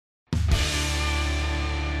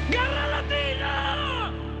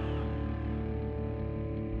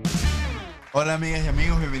Hola amigas y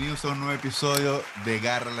amigos, bienvenidos a un nuevo episodio de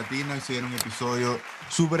Garra Latino. Hoy se viene un episodio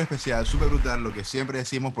súper especial, súper brutal, lo que siempre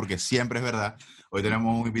decimos porque siempre es verdad. Hoy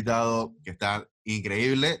tenemos un invitado que está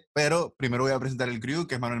increíble, pero primero voy a presentar el crew,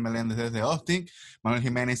 que es Manuel Meléndez desde Austin, Manuel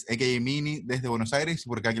Jiménez, a.k.a. Mini, desde Buenos Aires, y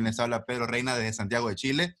por acá quien les habla, Pedro Reina, desde Santiago de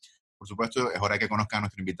Chile. Por supuesto, es hora que conozcan a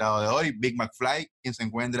nuestro invitado de hoy, Big McFly, quien se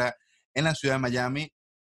encuentra en la ciudad de Miami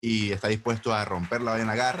y está dispuesto a romperla hoy en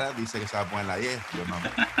la garra. Dice que se va a poner la 10. Yo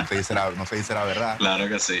no sé si será verdad. Claro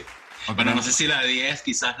que sí. No Bueno, no tenemos... sé si la 10,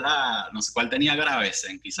 quizás no sé cuál tenía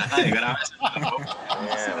Gravesen, quizás la de Gravesen, no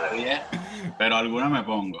sé si la 10, pero alguna me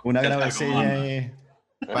pongo. Una ¿Qué tal? ¿Cómo gravecilla anda? ahí.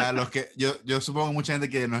 Para los que, yo supongo que mucha gente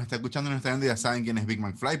que nos está escuchando y nos está viendo ya saben quién es Big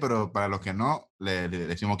McFly, pero para los que no, le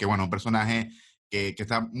decimos que, bueno, un personaje que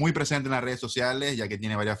está muy presente en las redes sociales, ya que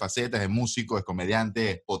tiene varias facetas, es músico, es comediante,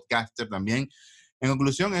 es podcaster también. En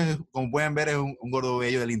conclusión, como pueden ver, es un gordo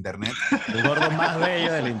bello del internet. El gordo más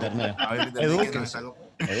bello del internet. A ver, internet que nos Edúquense.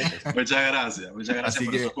 está... Edúquense. Muchas gracias Así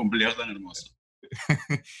por esos que, cumplidos tan hermosos.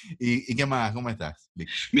 ¿y qué más? ¿Cómo estás, Vic?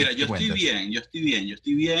 Mira, ¿Qué cuentas? yo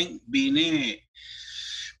estoy bien.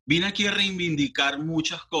 Vine aquí a reivindicar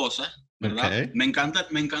muchas cosas, ¿verdad? Ok. Me encanta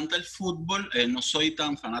el fútbol, no soy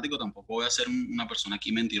tan fanático, tampoco voy a ser una persona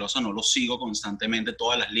aquí mentirosa, no lo sigo constantemente,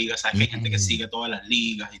 todas las ligas, sabes que hay gente que sigue todas las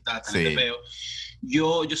ligas y tal, también te Sí. veo.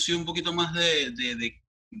 Yo soy un poquito más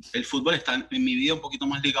el fútbol está en mi vida un poquito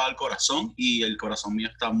más ligado al corazón y el corazón mío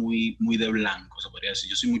está muy de blanco, se podría decir.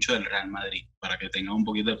 Yo soy mucho del Real Madrid, para que tengan un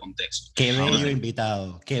poquito de contexto. Qué Ah, bello bueno.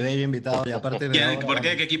 invitado. Qué bello invitado. Y a partir de ahora ¿Por qué?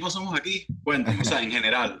 vamos. ¿Qué equipo somos aquí? Cuéntenme, o sea, en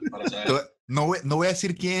general, para saber. No voy a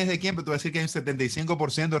decir quién es de quién, pero te voy a decir que hay un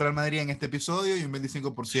 75% Real Madrid en este episodio y un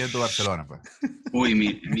 25% Barcelona, pues. Uy,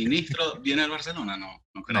 mi ministro viene del Barcelona,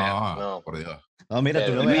 no creo. No, No, por Dios. No, mira,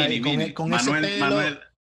 tú lo Pedro. ves ahí Mini, con ese Manuel. pelo.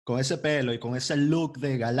 Con ese pelo y con ese look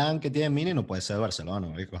de galán que tiene Mini, no puede ser de Barcelona,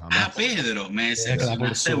 marico, Ah, jamás. Pedro, me Es glamour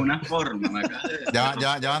decepcionaste de sur. una forma, me acabas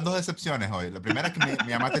de Ya van dos decepciones hoy. La primera es que me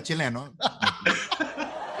llamaste chileno.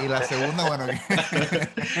 Y la segunda, bueno,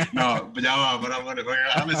 No, ya va, porque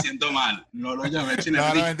ahora me siento mal. No lo llamé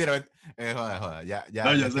chileno. no, mentira. Joda. No, Ya yo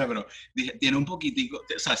sé, estoy... pero dije, tiene un poquitico,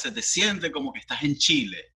 o sea, se te siente como que estás en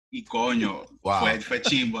Chile. Y coño, Wow. fue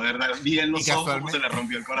chimbo, de verdad. Vi en Y los ojos como se le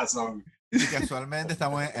rompió el corazón. Y casualmente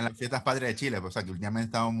estamos en las fiestas patrias de Chile, pues, o sea, que últimamente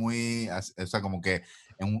estamos muy, o sea, como que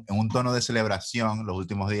en un tono de celebración los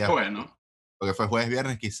últimos días, Bueno, lo que fue jueves,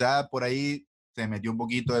 viernes, quizá por ahí se metió un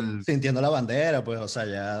poquito el Sintiendo la bandera, pues, o sea,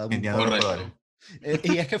 ya un entiendo los poco. colores.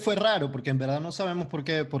 correcto. Y es que fue raro, porque en verdad no sabemos por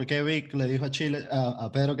qué Vic le dijo a Chile, a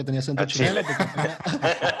Pedro que tenía acento A chileno, Chile.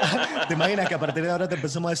 porque te imaginas que a partir de ahora te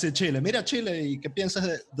empezamos a decir Chile. Mira Chile, ¿y qué piensas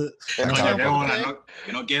Bueno, Coño, Échame un qué poco bola, ahí.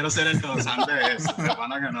 no quiero ser el causante de eso, de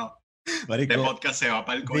pana que no. Este Marico, podcast se va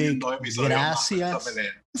para el coño en Vic, 2 episodios más con esta gracias.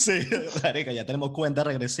 pelea. Sí, marico, ya tenemos cuenta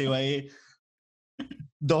regresiva ahí,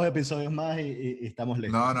 2 episodios más y estamos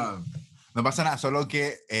listos. no pasa nada, solo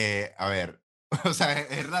que, a ver, o sea,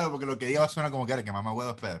 es raro porque lo que diga suena como que mamá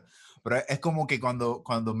huevo es Pedro, pero es como que cuando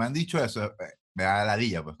me han dicho eso, me da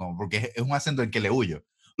ladilla, pues, como porque es un acento al que le huyo,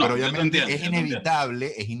 pero No, yo te obviamente entiendo, yo te entiendo.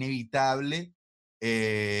 es inevitable,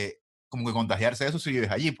 como que contagiarse de eso si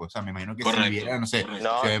vives allí, pues, o sea, me imagino que si viviera, Correcto, no sé, correcto.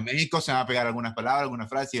 No, si en México se van a pegar algunas palabras, algunas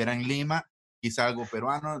frases, si viera en Lima, quizá algo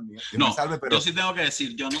peruano, Dios me No, salve, yo pero sí tengo que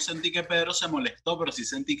decir, yo no sentí que Pedro se molestó, pero sí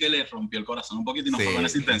sentí que le rompió el corazón un poquito y no fue con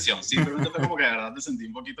esa sí. intención. Simplemente fue como que de verdad te sentí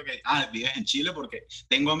un poquito que, vives en Chile porque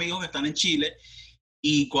tengo amigos que están en Chile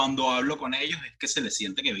y cuando hablo con ellos es que se les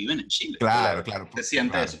siente que viven en Chile. Claro, claro. Se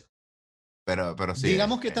siente claro. eso. Pero sí.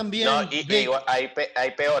 Digamos que No, también, y Vic, igual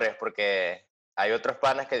hay peores porque hay otros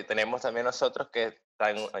panas que tenemos también nosotros que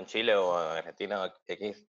están en Chile o en Argentina o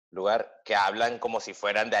X lugar que hablan como si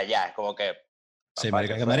fueran de allá. Es como que, sí, papá,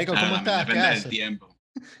 ¿qué marico, fue? marico, Claro, ¿cómo también estás? ¿Qué depende del haces? tiempo.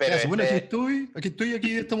 ¿Qué Pero haces? Bueno,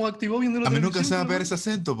 aquí estamos activos viendo la A mí nunca televisión. se me va a Pero pegar bueno. ese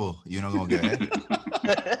acento, po. Y uno como que,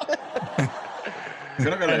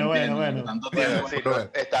 Creo que lo entienden, de Bueno. tanto Bueno, tiempo sí, pero bueno,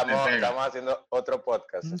 te pega. estamos haciendo otro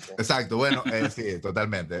podcast. Así. exacto, bueno, sí,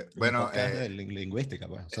 totalmente. Un Bueno, podcast de lingüística,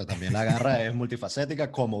 pues. O sea, también la garra es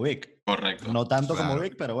multifacética como Vic. Correcto. No tanto como claro.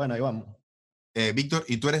 Vic, pero bueno, ahí vamos. Víctor,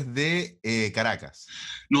 y tú eres de Caracas,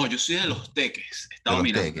 No, yo soy de Los Teques, de Estado Los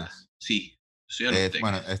Miranda. Teques. Sí, soy de Los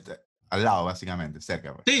Bueno, Teques. al lado, básicamente,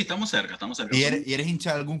 cerca, pues. Sí, estamos cerca. Y eres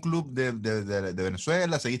hincha de algún club de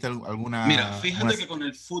Venezuela? ¿Seguiste Mira, alguna... fíjate que con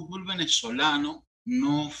el fútbol venezolano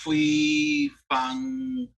no fui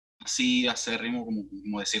fan así acérrimo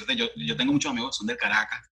como decirte. Yo tengo muchos amigos que son del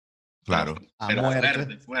Caracas, pero, Claro, A pero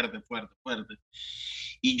muerte. fuerte.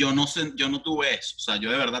 Y yo no sé, yo no tuve eso. O sea,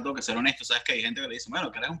 yo de verdad tengo que ser honesto. Sabes que hay gente que le dice,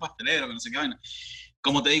 bueno, que eres un pastelero, que no sé qué vaina.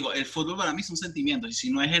 Como te digo, el fútbol para mí son sentimientos y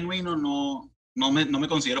si no es genuino, no, no me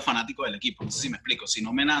considero fanático del equipo. No sé si me explico. Si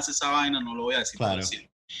no me nace esa vaina, no lo voy a decir por Claro. decir.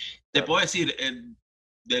 Te puedo decir,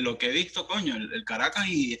 de lo que he visto, coño, el Caracas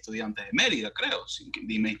y Estudiantes de Mérida, creo.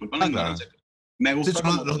 Y me disculpan la claro. ignorancia. Me Sí, gusta son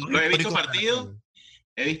como, los lo he visto históricos partidos.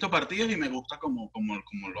 He visto partidos y me gusta como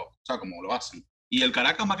lo hacen. Y el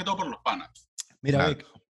Caracas más que todo por los panas. Mira, Claro.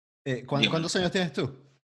 Vic, ¿cuántos años tienes tú?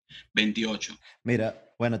 28.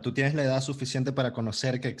 Mira, bueno, tú tienes la edad suficiente para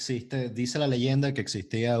conocer que existe, dice la leyenda que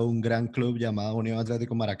existía un gran club llamado Unión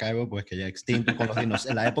Atlético Maracaibo, pues que ya extinto con los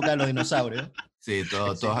en la época de los dinosaurios. Sí,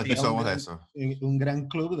 todos aquí Existía somos de eso. un gran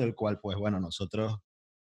club del cual, pues bueno, nosotros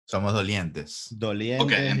Somos dolientes. dolientes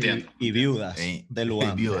Ok, entiendo. y viudas Sí, de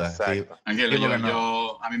Luan. viudas, sí. Exacto. Tranquilo, Sí, porque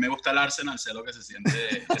no. a mí me gusta el Arsenal, sé lo que se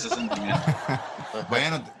siente ese sentimiento.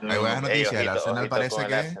 Bueno, hay buenas Ey, noticias. El ojito, Arsenal ojito parece con el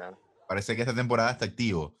que, Arsenal. parece que esta temporada está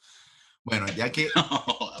activo. Bueno, ya que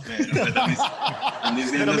Pero están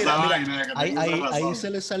diciendo Pero mira, esa mira, vaina de que ahí, tengo ahí, razón. ahí se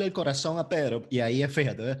le sale el corazón a Pedro y ahí es,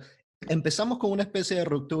 fíjate, ¿ves? Empezamos con una especie de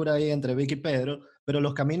ruptura ahí entre Vic y Pedro, pero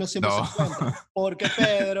los caminos siempre no. se encuentran. Porque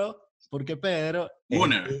Pedro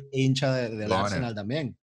Gunner. es hincha del Gunner. Arsenal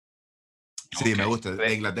también. Sí, Ok. me gusta.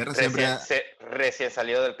 De Inglaterra siempre. Recién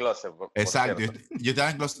salido del closet. Por Exacto. cierto. Yo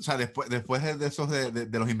estaba en closet, o sea, después de esos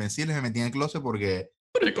de los Invencibles me metí en el closet porque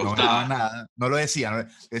Te no costaba. ganaba nada. No lo decía.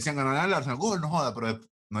 Decían que no ganaba el Arsenal. Gol, no joda, pero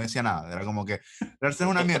no decía nada. Era como que el Arsenal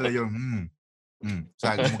es una mierda. Y yo, o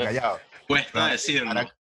sea, como callado. Cuesta Pero decirlo.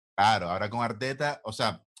 ahora con Arteta, o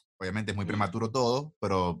sea, obviamente es muy prematuro todo,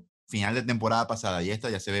 pero final de temporada pasada y esta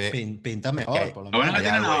ya se ve. Pinta mejor, hay- por lo Lo bueno es menos. que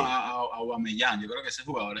hay tienen algo ahí. a Aubameyang. Yo creo que ese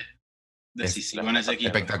jugador es decisivo en ese equipo.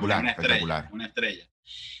 espectacular, Una estrella, espectacular. una estrella.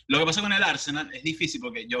 Lo que pasa con el Arsenal es difícil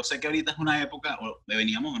porque yo sé que ahorita es una época, o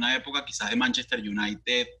veníamos de una época quizás de Manchester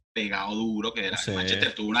United pegado duro, que era Sí.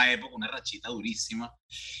 Manchester tuvo una época, una rachita durísima.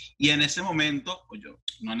 Y en ese momento,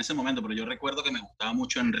 no en ese momento, pero yo recuerdo que me gustaba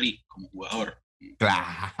mucho Henry como jugador.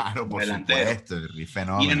 Claro, por delantero. supuesto, el Y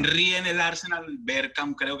fenómeno. Henry en el Arsenal,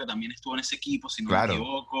 Bergkamp creo que también estuvo en ese equipo, si no Claro. me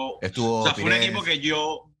equivoco. Estuvo O sea, fue un Pires. equipo que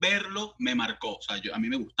yo verlo me marcó. O sea, a mí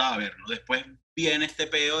me gustaba verlo. Después viene este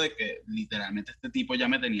peo de que literalmente este tipo ya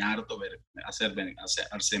me tenía harto hacer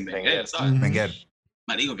Arsène Wenger, ¿sabes? Ujú. Wenger.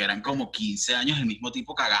 Marico, que eran como 15 años el mismo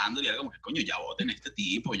tipo cagando y era como que, coño, ya voten este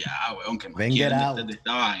tipo, ya, weón, que más Wenger quieren out. de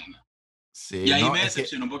esta vaina. Sí, Y ahí no, me es que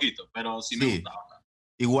decepcionó un poquito, pero sí me sí. gustaba.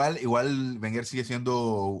 Igual Wenger sigue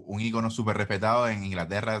siendo un ícono súper respetado en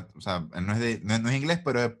Inglaterra. O sea, él no es inglés,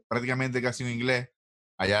 pero es prácticamente casi un inglés.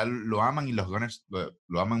 Allá lo aman y los Gunners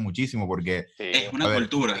lo aman muchísimo porque Sí. Es una a ver,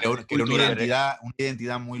 cultura. era una cultural.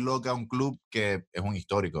 identidad muy loca, un club que es un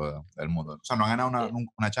histórico del mundo. O sea, no han ganado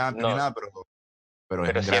una Champions ni No. nada, pero es Pero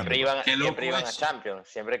un siempre grande. Qué loco siempre iban a eso. Champions,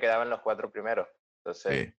 siempre quedaban los 4 primeros.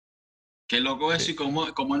 Entonces, Sí. Qué loco eso Sí. y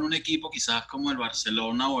como en un equipo quizás como el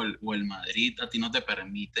Barcelona o el Madrid a ti no te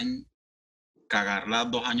permiten cagarla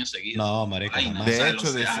 2 años seguidos. No, marico, Ay, jamás. no, De o sea, hecho,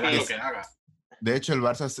 haga lo que haga. De hecho, el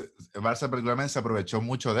Barça particularmente se aprovechó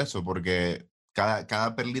mucho de eso porque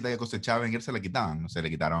cada perlita que cosechaba Wenger se le quitaban. Se le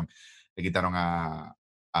quitaron a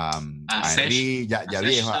Henry, ya Sech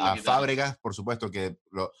viejo, se lo a quitaron. Fábregas, por supuesto, que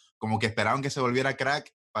como que esperaban que se volviera crack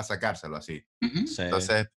para sacárselo así. Ujú. Sí.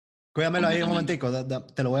 Entonces, Cuídamelo ahí un Completamente.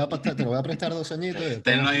 momentico, te lo voy a prestar 2 añitos. y después-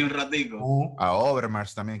 Tenlo ahí un ratico. a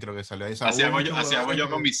Overmars también creo que salió ahí. O sea, Así hubo hago muchos yo jugadores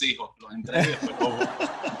con que- mis hijos. Los entrego y después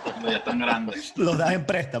cuando ya están grandes. Los das en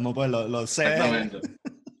préstamo, pues los cedes. Exactamente.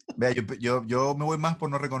 Vea, yo me voy más por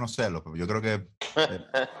no reconocerlos, pero yo creo que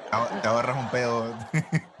te ahorras un pedo.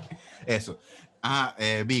 Eso.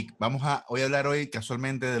 Vic, voy a hablar hoy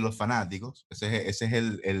casualmente de los fanáticos. Ese es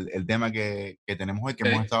el tema que tenemos hoy, que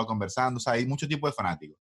hemos estado conversando. O sea, hay muchos tipos de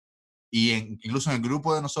fanáticos. Y incluso en el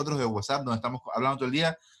grupo de nosotros de WhatsApp, donde estamos hablando todo el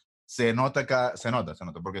día, se nota,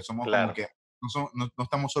 porque somos Claro. como que, no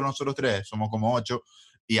estamos solo nosotros tres, somos como 8,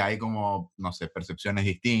 y hay como, no sé, percepciones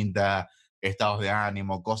distintas, estados de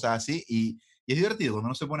ánimo, cosas así, y es divertido cuando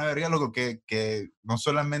uno se pone a ver algo que no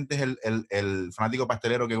solamente es el fanático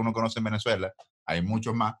pastelero que uno conoce en Venezuela, hay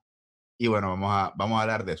muchos más, y bueno, vamos a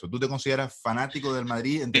hablar de eso. ¿Tú te consideras fanático del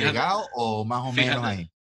Madrid, entregado o más o menos Fíjate,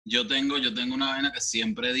 ahí? yo tengo una vaina que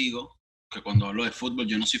siempre digo, que cuando hablo de fútbol,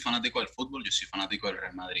 yo no soy fanático del fútbol, yo soy fanático del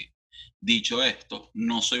Real Madrid. Dicho esto,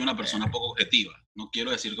 no soy una persona poco objetiva. No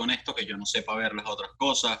quiero decir con esto que yo no sepa ver las otras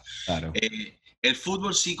cosas. Claro. El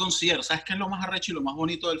fútbol sí considero, ¿sabes qué es lo más arrecho y lo más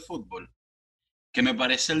bonito del fútbol? Que me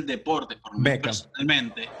parece el deporte, por lo menos Beckham.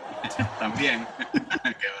 personalmente, también,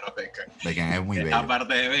 que bro, Beckham. Beckham es muy bello.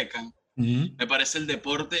 Aparte de Beckham, Ujú. me parece el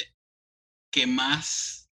deporte que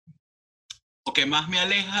más me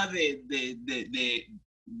aleja de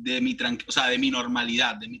mi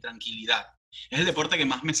normalidad, de mi tranquilidad. es el deporte que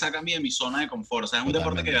más me saca a mí de mi zona de confort. O sea, es un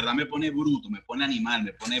deporte que de verdad me pone bruto, me pone animal,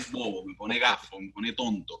 me pone bobo, me pone gafo, me pone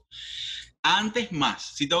tonto. Antes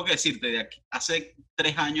más, sí tengo que decirte, de aquí, hace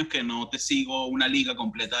 3 años que no te sigo una liga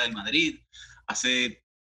completa del Madrid, hace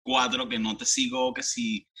 4 que no te sigo, que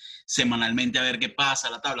si semanalmente a ver qué pasa,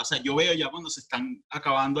 la tabla. O sea, yo veo ya cuando se están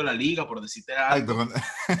acabando la liga, por decirte algo.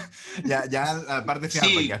 ya la parte final,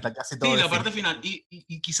 Sí, porque ya está casi todo sí, la definido. parte final.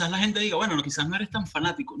 Y quizás la gente diga, bueno, no, quizás no eres tan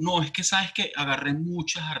fanático. No, es que sabes que agarré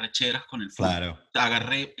muchas arrecheras con el fútbol. Claro.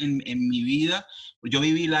 Agarré en mi vida, yo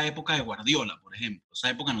viví la época de Guardiola, por ejemplo. Esa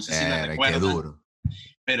época, no sé si la Qué recuerdan. duro.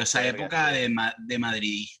 Pero esa Verga, época sí. de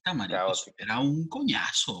madridista, marico, eso Caótico. era un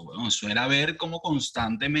coñazo, weón. Eso era ver cómo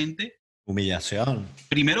constantemente, Humillación.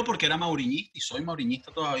 primero porque era mauriñista y soy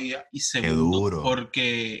mauriñista todavía, y segundo duro.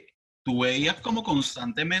 porque tú veías como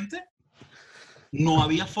constantemente no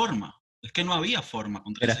había forma. Es que no había forma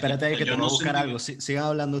contra Pero ese espérate ahí equipo. que Yo te voy a no buscar sentí algo. Sigan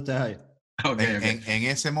hablando ustedes ahí. Ok, ok. En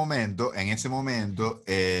ese momento,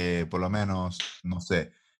 por lo menos, no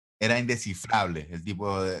sé, era indescifrable el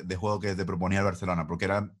tipo de juego que te proponía el Barcelona, porque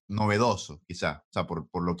era novedoso, quizá, o sea,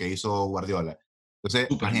 por lo que hizo Guardiola. Entonces,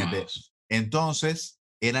 Súper imagínate, novedoso. entonces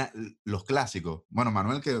eran los clásicos. Bueno,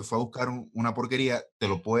 Manuel, que fue a buscar una porquería, te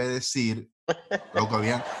lo puede decir, loco,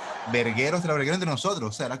 habían vergueros tras vergueros entre nosotros,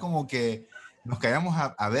 o sea, era como que nos caíamos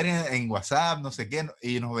a ver en WhatsApp, no sé qué,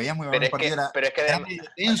 y nos veíamos y Pero el es partido, que era medio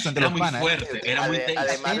tenso entre Era los muy panas. fuerte, era muy tenso.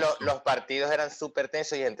 además tenso. los partidos eran súper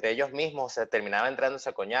tensos y entre ellos mismos se terminaba entrándose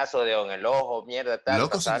a coñazo, dedo en el ojo, mierda, tal,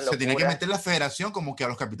 Loco, pasaban se tenía que locuras. meter la federación como que a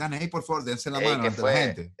los capitanes, hey, por favor, dense la mano Que ante la fue,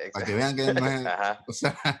 gente, para que vean que no es, ajá. o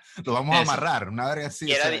sea, lo vamos a Eso. amarrar, una verga así,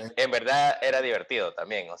 Y o era, sea, en verdad era divertido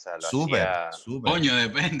también, o sea, lo súper, hacía súper. Coño,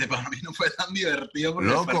 depende. Para mí no fue tan divertido porque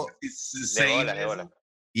me parece Loco, que de bola, de bola.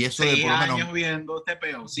 y eso de 6 por lo menos, años viendo este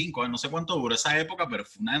peo, 5, no sé cuánto duró esa época, pero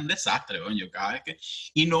fue un desastre, coño, cada vez que...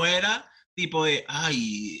 Y no era tipo de,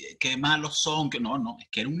 ay, qué malos son, que no, es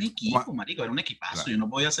que era un equipo, marico, era un equipazo, claro, yo no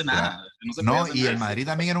podía hacer claro. nada, no se podía No, hacer y el nada. Madrid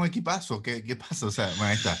también era un equipazo, ¿qué pasa? O sea, bueno,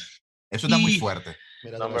 ahí está, eso está muy Y fuerte,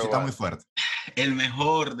 Number eso está one. muy fuerte. el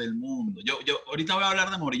mejor del mundo. Yo ahorita voy a hablar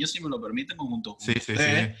de Mourinho, si me lo permiten, junto Sí, con sí,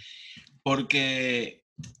 ustedes, sí. porque...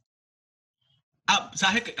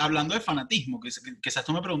 ¿sabes qué? Hablando de fanatismo, que quizás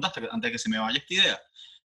tú me preguntaste antes de que se me vaya esta idea.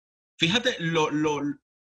 Fíjate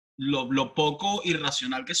lo poco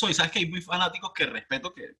irracional que soy. Sabes que hay muy fanáticos que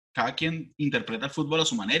respeto, que cada quien interpreta el fútbol a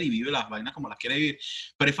su manera y vive las vainas como las quiere vivir.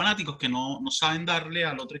 Pero hay fanáticos que no saben darle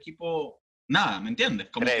al otro equipo nada, ¿me entiendes?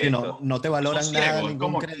 Como Sí, que Crédito. no te son valoran nada, ciegos. Es ningún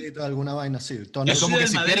como, crédito, alguna vaina así. Todo yo Es soy como que del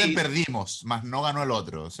si pierden, Madrid. perdimos, más no ganó el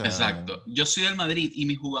otro, o sea, Exacto. Yo soy del Madrid y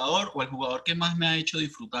mi jugador o el jugador que más me ha hecho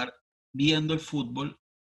disfrutar viendo el fútbol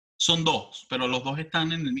son dos, pero los dos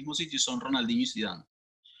están en el mismo sitio y son Ronaldinho y Zidane.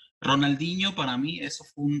 Ronaldinho para mí eso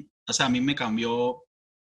fue o sea, a mí me cambió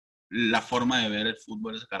la forma de ver el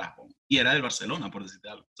fútbol ese carajo. Y era del Barcelona, por decirte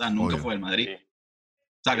algo. O sea, nunca obvio. fue del Madrid. Sí.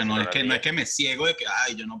 O sea, Sí, que sí, no es Ronaldinho. que me ciego de que,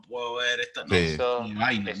 ay, yo no puedo ver esta, no. Sí. Ni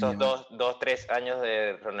vaina, ni Esos vaina. 3 años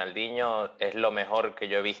de Ronaldinho es lo mejor que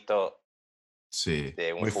yo he visto Sí.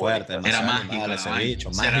 de un Muy fuerte, futbolista. Era demasiado mágico animal la ese vaina. bicho,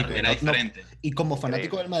 O sea, mágico. era diferente. Y como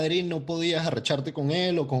fanático Increíble. del Madrid no podías arrecharte con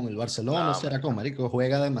él o con el Barcelona, No, o sea, era como marico,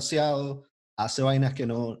 juega demasiado, hace vainas que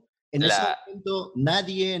no... En ese La, momento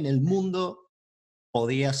nadie en el mundo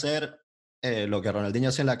podía hacer lo que Ronaldinho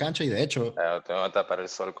hacía en la cancha y de hecho, te voy a tapar el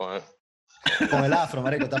sol con con el afro,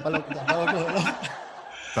 marico, tápalo con el afro.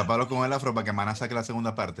 Tapalo con el afro para que Mana saque la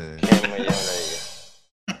segunda parte de... que me lleve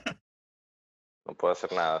la diga. No puedo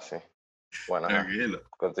hacer nada así. Bueno, ajá, Tranquilo.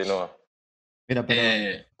 continúa. Mira, pero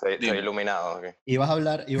Estoy Dime. iluminado. Okay. ibas a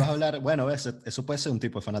hablar, bueno, ves, eso puede ser un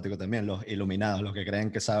tipo de fanático también, los iluminados, los que creen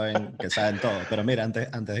que saben todo. Pero mira, antes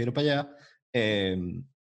de ir para allá,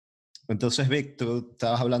 entonces Vic, tú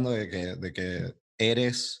estabas hablando de que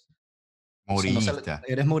eres, o sea, Mourinhista.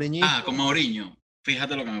 eres mourinhista. Con Mourinho.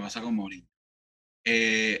 Fíjate lo que me pasa con Mourinho.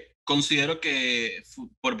 Considero que,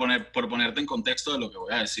 por ponerte en contexto de lo que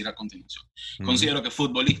voy a decir a continuación, considero que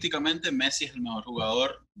futbolísticamente Messi es el mejor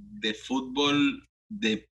jugador de fútbol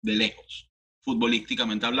de lejos.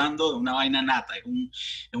 Futbolísticamente hablando, de una vaina nata. Es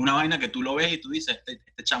una vaina que tú lo ves y tú dices,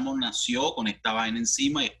 este chamo nació con esta vaina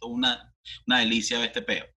encima y esto es una delicia de este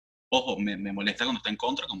peo. Ojo, me molesta cuando está en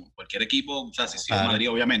contra, como cualquier equipo, o sea, si sigue Claro. Madrid,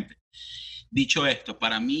 obviamente. Dicho esto,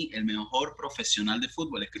 para mí el mejor profesional de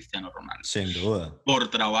fútbol es Cristiano Ronaldo. Sin duda. Por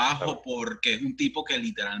trabajo, Claro. porque es un tipo que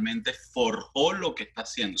literalmente forjó lo que está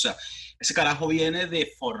haciendo. O sea, ese carajo viene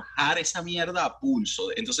de forjar esa mierda a pulso.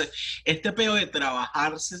 Entonces, este peo de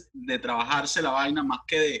trabajarse la vaina más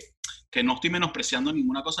que que no estoy menospreciando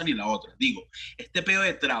ninguna cosa ni la otra. Digo, este peo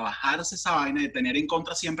de trabajarse esa vaina, de tener en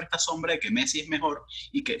contra siempre esta sombra de que Messi es mejor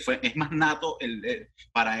y que es más nato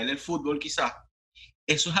para él el fútbol quizás,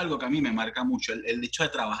 eso es algo que a mí me marca mucho, el hecho de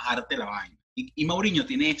trabajarte la vaina. Y Mourinho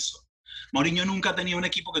tiene eso. Mourinho nunca ha tenido un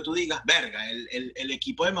equipo que tú digas, verga, el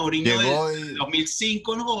equipo de Mourinho del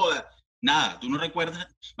 2005 no joda. Nada, tú no recuerdas,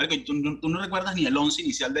 Marco, tú no recuerdas ni el 11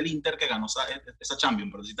 inicial del Inter que ganó esa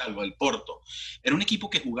Champions, por decirte algo, el Porto. Era un equipo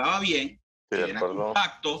que jugaba bien, que era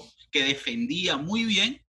compacto, que defendía muy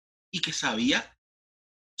bien y que sabía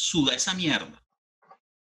sudar esa mierda.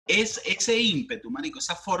 Es ese ímpetu, marico,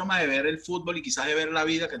 esa forma de ver el fútbol y quizás de ver la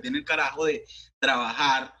vida que tiene el carajo de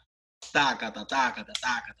trabajar, taca, taca, taca,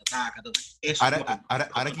 taca, taca, taca.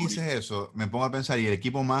 Ahora que dices eso, me pongo a pensar, y el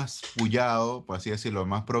equipo más pullado, por así decirlo,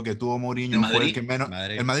 más pro que tuvo Mourinho fue el que menos,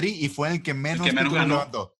 el Madrid, y fue el que menos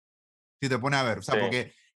levantó. Si te pones a ver, o sea,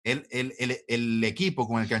 porque el equipo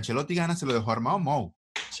con el que Ancelotti gana se lo dejó armado Mou.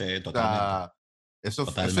 Sí, totalmente. O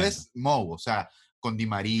sea, eso es Mou, o sea, con Di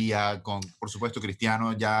María, con, por supuesto,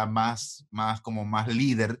 Cristiano ya más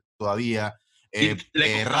líder todavía.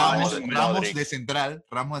 Ramos de central,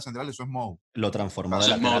 eso es Mou. Lo transformó de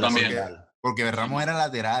lateral. Porque Ramos era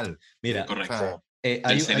lateral. Mira, correcto.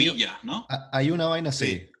 Hay Sevilla, ¿no? Hay una vaina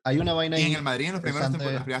así. Hay una vaina y en el Madrid en las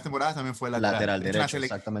primeras temporadas también fue lateral derecho,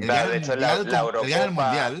 exactamente. De hecho, el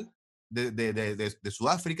Mundial de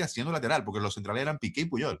Sudáfrica siendo lateral, porque los centrales eran Piqué y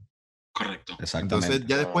Puyol. Correcto. Entonces,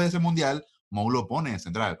 ya después de ese Mundial, Mou lo pone en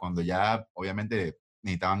central, cuando ya, obviamente,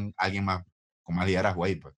 necesitaban alguien más con más liderazgo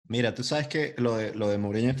ahí, pues. Mira, tú sabes que lo de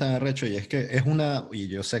Mourinho está en arrecho, y es que es y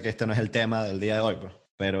yo sé que este no es el tema del día de hoy, pues,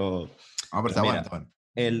 pero está mira, bueno.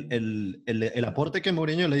 El aporte que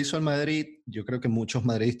Mourinho le hizo al Madrid, yo creo que muchos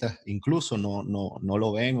madridistas incluso no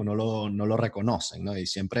lo ven o no lo reconocen, ¿no? Y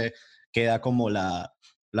siempre queda como la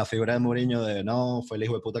figura de Mourinho de, no, fue el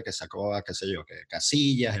hijo de puta que sacó a, qué sé yo, que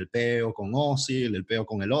Casillas, el peo con Ozil, el peo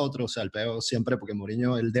con el otro, o sea, el peo siempre porque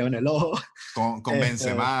Mourinho el dedo en el ojo. Con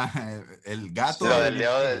Benzema, el gato. Lo del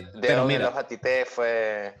dedo en el ojo a Tite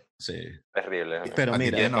fue terrible. Pero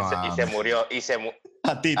mira, y se murió,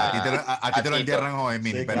 a Tito. A ti te lo entierran hoy,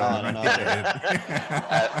 Mini, pero no.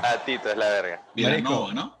 A Tito es la verga.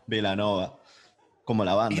 Vilanova, ¿no? Vilanova. Como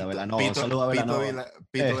la banda, Vilanova. Un saludo a Vilanova.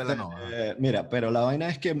 Pito Vilanova. Mira, pero la vaina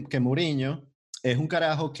es que Mourinho es un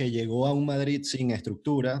carajo que llegó a un Madrid sin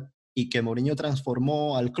estructura y que Mourinho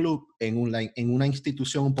transformó al club en una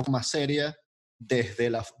institución un poco más seria desde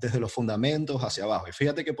los fundamentos hacia abajo. Y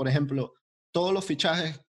fíjate que, por ejemplo, todos los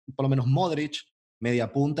fichajes, por lo menos Modric,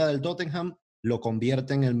 media punta del Tottenham, lo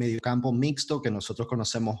convierte en el mediocampo mixto que nosotros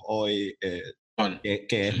conocemos hoy,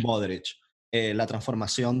 que es Modric. La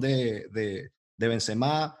transformación de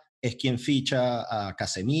Benzema es quien ficha a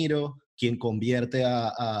Casemiro, quien convierte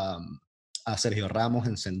a Sergio Ramos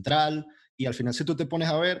en central, y al final, si tú te pones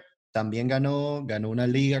a ver, también ganó una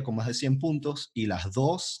liga con más de 100 puntos, y las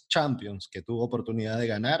 2 Champions que tuvo oportunidad de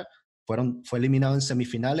ganar fue eliminado en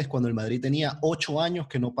semifinales cuando el Madrid tenía 8 años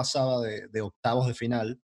que no pasaba de octavos de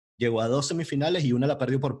final. Llegó a 2 semifinales y una la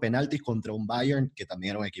perdió por penaltis contra un Bayern que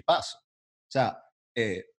también era un equipazo. O sea,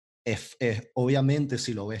 obviamente,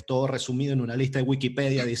 si lo ves todo resumido en una lista de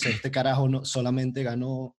Wikipedia, dice, este carajo no solamente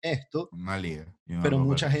ganó esto, una liga, pero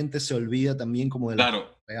mucha gente se olvida también como de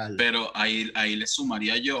la real. Pero ahí le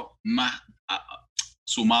sumaría yo, más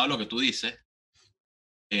sumado a lo que tú dices,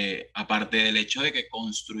 aparte del hecho de que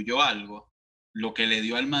construyó algo, lo que le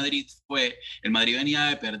dio al Madrid fue, el Madrid venía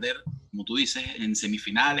de perder, como tú dices, en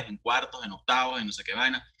semifinales, en cuartos, en octavos, en no sé qué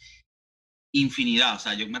vaina, infinidad. O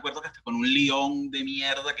sea, yo me acuerdo que hasta con un Lyon de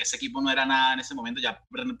mierda, que ese equipo no era nada en ese momento, ya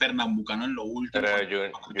pernambucano en lo último,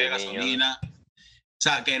 de gasolina. O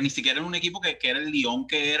sea, que ni siquiera era un equipo que era el Lyon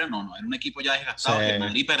que era, no, era un equipo ya desgastado. El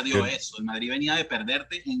Madrid perdió eso. El Madrid venía de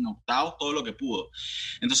perderte en octavos todo lo que pudo.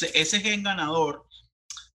 Entonces, ese gen ganador,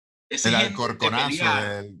 el alcorconazo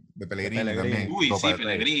de Pellegrini también. Uy, sí,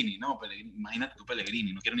 Pellegrini, no, Pellegrini, imagínate tú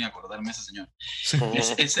Pellegrini, no quiero ni acordarme de ese señor.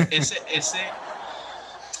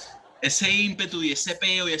 Ese ímpetu y ese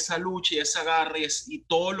peo y esa lucha y esa garra y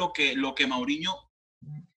todo lo que Mourinho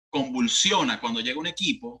convulsiona cuando llega un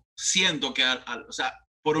equipo, siento que, o sea,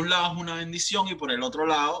 por un lado es una bendición y por el otro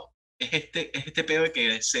lado es este peo de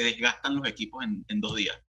que se desgastan los equipos en 2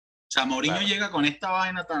 días. O sea, Mourinho llega con esta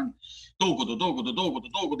vaina tan tucutu,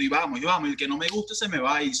 y vamos, y el que no me guste se me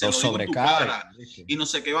va y se lo digo en tu cara, y no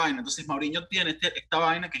sé qué vaina. Entonces Mourinho tiene esta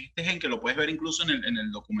vaina que es este gen que lo puedes ver incluso en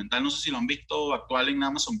el documental, no sé si lo han visto, actual en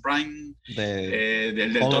Amazon Prime,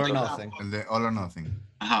 del All or Nothing. El de All or Nothing.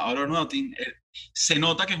 Ajá, All or Nothing. Se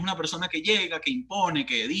nota que es una persona que llega, que impone,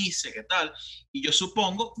 que dice, que tal, y yo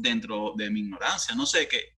supongo, dentro de mi ignorancia, no sé,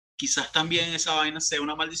 que quizás también esa vaina sea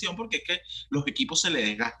una maldición, porque es que los equipos se le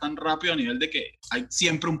desgastan rápido a nivel de que hay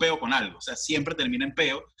siempre un peo con algo, o sea, siempre termina en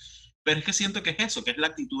peo, pero es que siento que es eso, que es la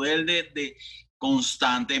actitud de él de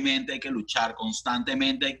constantemente hay que luchar,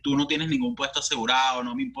 constantemente tú no tienes ningún puesto asegurado,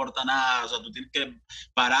 no me importa nada, o sea, tú tienes que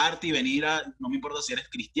pararte y venir no me importa si eres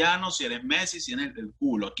cristiano, si eres Messi, si eres el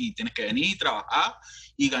culo, aquí tienes que venir, trabajar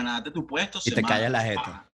y ganarte tu puesto. Y te callas la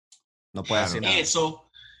jeta. No puedes decir nada. Eso,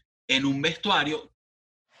 en un vestuario,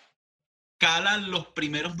 cala los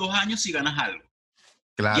primeros 2 años si ganas algo.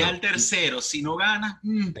 Claro. Y al tercero, si no ganas...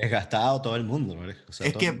 Desgastado todo el mundo. O sea,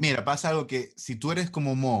 es que, mira, pasa algo que si tú eres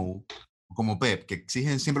como Mou, como Pep, que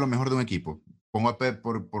exigen siempre lo mejor de un equipo, pongo a Pep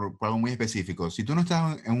por algo muy específico, si tú no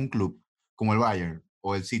estás en un club como el Bayern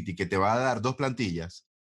o el City, que te va a dar 2 plantillas,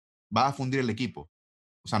 vas a fundir el equipo.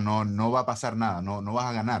 O sea, no va a pasar nada, no vas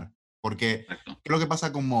a ganar. Porque, ¿qué es lo que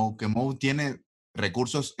pasa con Mou? Que Mou tiene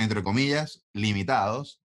recursos, entre comillas,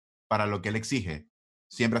 limitados para lo que él exige.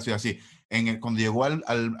 Siempre ha sido así. Cuando llegó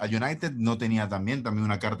al United no tenía también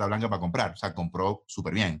una carta blanca para comprar. O sea, compró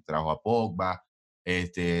súper bien. Trajo a Pogba,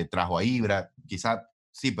 trajo a Ibra. Quizá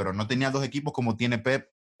sí, pero no tenía 2 equipos como tiene Pep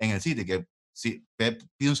en el City. Que si Pep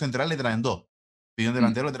pide un central, le traen 2. Pide un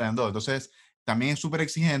delantero, le traen 2. Entonces, también es súper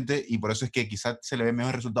exigente y por eso es que quizás se le ven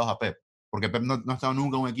mejores resultados a Pep. Porque Pep no ha estado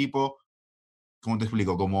nunca en un equipo, ¿cómo te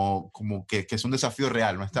explico? Como que es un desafío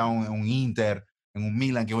real. No ha estado en un Inter, en un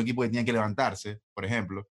Milan, que es un equipo que tiene que levantarse, por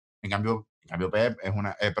ejemplo. En cambio Pep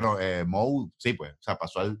es Mou, sí, pues. O sea,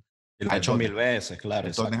 pasó al... Lo ha hecho 1000 veces, claro.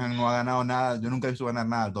 El Tottenham no ha ganado nada. Yo nunca he visto ganar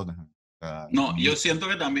nada al Tottenham. O sea, no, yo siento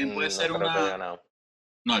que también puede ser una...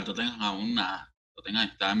 No, el Tottenham aún nada. El Tottenham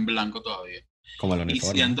está en blanco todavía. Como el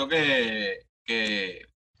uniforme. Y siento que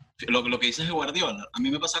lo que dices de Guardiola, a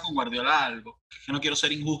mí me pasa con Guardiola algo, que es que no quiero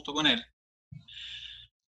ser injusto con él,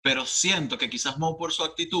 pero siento que quizás Mou por su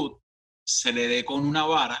actitud se le dé con una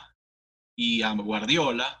vara y a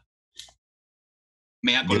Guardiola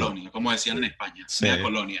mea colonia, como decían en España, sí. Mea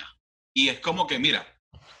colonia. Y es como que, mira,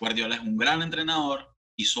 Guardiola es un gran entrenador,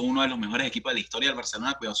 hizo uno de los mejores equipos de la historia del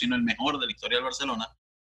Barcelona, cuidado si no el mejor de la historia del Barcelona,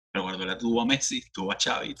 pero Guardiola tuvo a Messi, tuvo a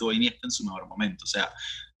Xavi, tuvo a Iniesta en su mejor momento. O sea,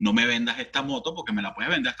 no me vendas esta moto porque me la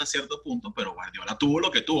puedes vender hasta cierto punto, pero Guardiola tuvo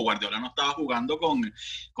lo que tuvo. Guardiola no estaba jugando con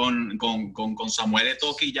Samuel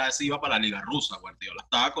Eto'o y ya se iba para la Liga Rusa. Guardiola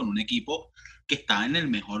estaba con un equipo que está en el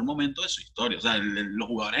mejor momento de su historia. O sea, los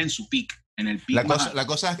jugadores en su pick, en el pick. La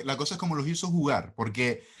cosa es como los hizo jugar,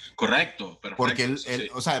 porque... Correcto, perfecto. Porque sí.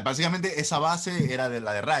 O sea, básicamente esa base era de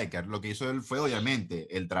la de Rijkaard. Lo que hizo él fue,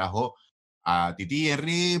 obviamente, él trajo a Titi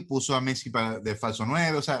Henry, puso a Messi de falso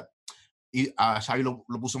 9, o sea, y a Xavi lo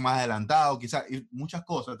puso más adelantado, quizás, y muchas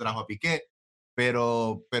cosas, trajo a Piqué,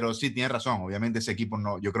 pero sí, tiene razón, obviamente ese equipo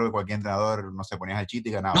no, yo creo que cualquier entrenador, no se ponía al Chita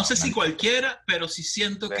y ganaba. No sé si cualquiera, pero sí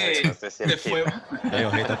siento que, no sé si que fue...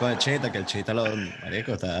 Ojito con el Chita, que el Chita lo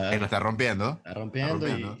está rompiendo. Está rompiendo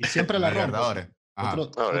y siempre la rompe. Otro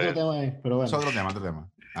tema ahí, pero bueno. Es otro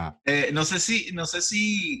tema. No sé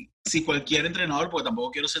si cualquier entrenador, porque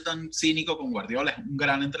tampoco quiero ser tan cínico con Guardiola, es un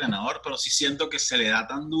gran entrenador, pero sí siento que se le da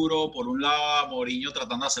tan duro por un lado a Mourinho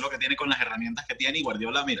tratando de hacer lo que tiene con las herramientas que tiene, y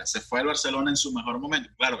Guardiola, mira, se fue al Barcelona en su mejor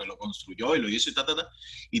momento, claro que lo construyó y lo hizo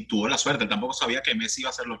y tuvo la suerte. Él tampoco sabía que Messi iba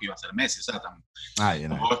a hacer lo que iba a hacer Messi, o sea,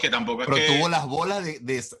 tampoco pero tuvo las bolas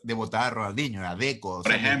de botar a Ronaldinho, a Deco,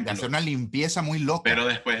 por ejemplo, de hacer una limpieza muy loca. Pero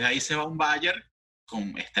después de ahí se va un Bayern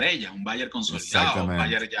con estrellas, un Bayern consolidado, un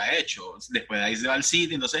Bayern ya hecho. Después de ahí se va al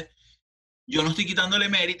City. Entonces, yo no estoy quitándole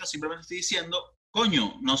mérito, simplemente estoy diciendo,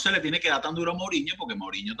 coño, no se le tiene que dar tan duro a Mourinho, porque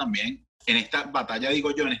Mourinho también, en esta batalla,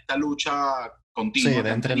 digo yo, en esta lucha continua. Sí, de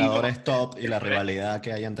entrenadores top y la rivalidad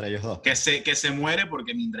que hay entre ellos dos. Que se muere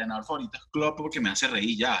porque mi entrenador favorito es Klopp, porque me hace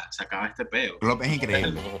reír ya, se acaba este peo. Klopp es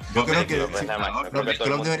increíble. Yo creo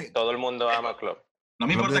que todo el mundo ama a Klopp. No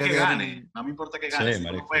me importa que gane, sí, si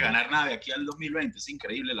no puede ganar nada de aquí al 2020, es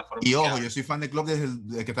increíble la forma. Y ojo, yo soy fan de Klopp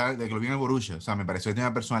desde que lo vi en el Borussia, o sea, me pareció que tenía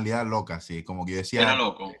una personalidad loca, así, como que yo decía... Era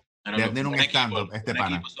loco. Tiene un stand-up,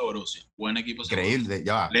 pana. Buen equipo. Increíble,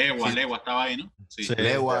 ya va. Legua estaba ahí, ¿no? Sí.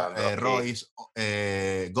 Legua, Royce,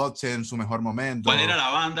 Götze en su mejor momento. ¿Cuál era la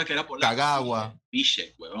banda que era por Kagawa.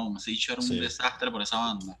 Piszczek, huevón, ese dicho era un desastre por esa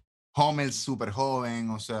banda. Hummels súper joven,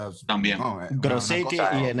 o sea... También. Grosicki,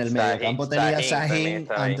 y en el mediocampo tenía Sahin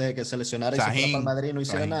antes de que se lesionara y se fuera para el Madrid, no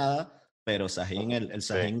hiciera nada, pero Sahin, el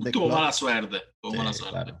Sahin de Tuvo mala suerte,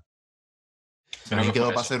 Claro. Sahin quedó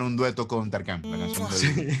para hacer un dueto con Tarkan.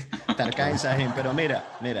 Tarkan y Sahin, pero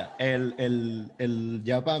mira,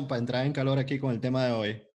 ya para entrar en calor aquí con el tema de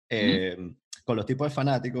hoy, con los tipos de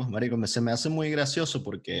fanáticos, marico, se me hace muy gracioso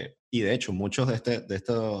porque, y de hecho, muchos de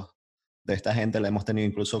esta gente la hemos tenido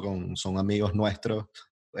incluso son amigos nuestros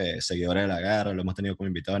seguidores de la Garra, lo hemos tenido como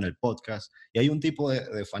invitado en el podcast. Y hay un tipo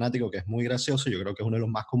de fanático que es muy gracioso, yo creo que es uno de los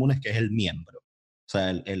más comunes, que es el miembro. O sea,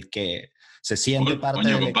 el que se siente parte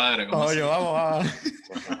Coño, del... compadre, ¿cómo así? Coño, vamos.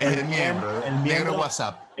 El miembro, el miembro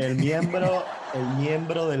WhatsApp. El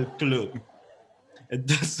miembro del club.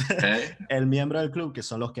 Entonces, el miembro del club, que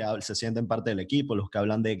son los que se sienten parte del equipo, los que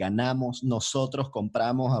hablan de ganamos, nosotros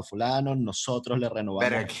compramos a fulano, nosotros le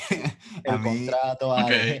renovamos el contrato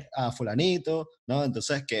a fulanito, ¿no?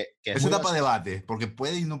 Entonces, que eso da para debate, porque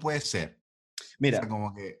puede y no puede ser. Mira, o sea,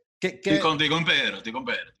 como que... Estoy con Pedro.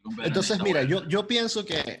 Entonces, mira, yo pienso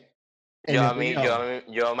que...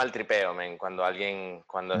 Yo maltripeo, men, cuando alguien,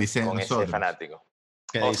 dice con nosotros. ese fanático.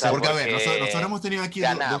 O sea, porque a ver, nosotros hemos tenido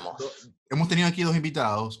aquí dos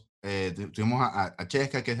invitados. Tuvimos a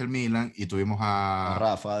Chesca, que es del Milan, y tuvimos a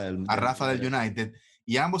Rafa del United,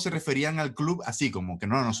 y ambos se referían al club así, como que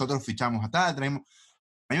no, nosotros fichamos a tal, traemos...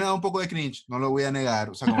 A mí me da un poco de cringe, no lo voy a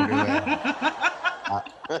negar, o sea, como que...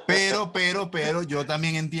 pero yo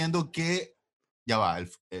también entiendo que, ya va, el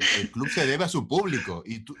club se debe a su público,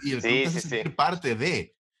 y el club te hace sentir parte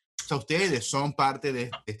de... O sea, ustedes son parte de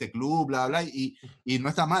este club, bla, bla, y no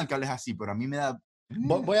está mal que hables así, pero a mí me da...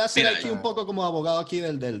 Voy a hacer aquí un poco como abogado aquí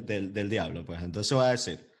del diablo, pues. Entonces voy a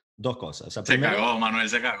decir dos cosas. O sea, primero, cagó, Manuel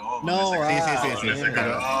se cagó. No, sí, se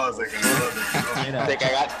cagó. Mira, te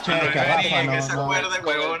cagaste. Que se acuerden,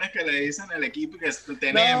 huevones, que le dicen el equipo que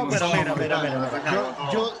tenemos. No, pero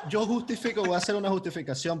mira. Yo justifico, voy a hacer una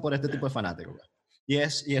justificación por este tipo de fanáticos. Y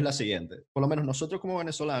es la siguiente. Por lo menos nosotros como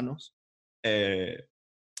venezolanos, o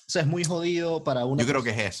sea, es muy jodido para uno. Yo creo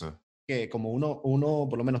que es eso. Que como uno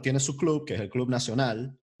por lo menos tiene su club, que es el club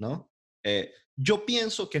nacional, ¿no? Yo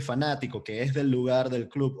pienso que fanático que es del lugar del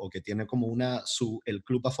club o que tiene como el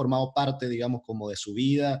club ha formado parte, digamos, como de su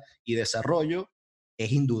vida y desarrollo,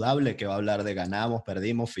 es indudable que va a hablar de ganamos,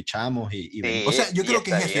 perdimos, fichamos y sí, o sea, yo creo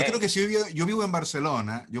que es eso. Yo creo que si yo vivo en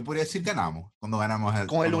Barcelona, yo podría decir ganamos cuando ganamos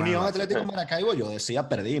con el Unión Atlético Maracaibo yo decía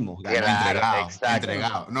perdimos, ganamos.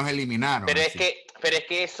 Entregado, nos eliminaron. Pero es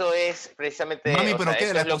que eso es precisamente... Mami, ¿pero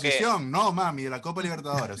qué? ¿La exposición? No, mami, de la Copa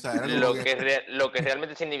Libertadores. O sea, era lo que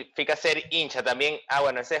realmente significa ser hincha también...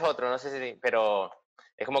 bueno, ese es otro, no sé si... Pero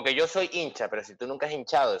es como que yo soy hincha, pero si tú nunca has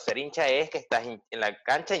hinchado, ser hincha es que estás en la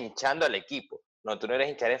cancha hinchando al equipo. No, tú no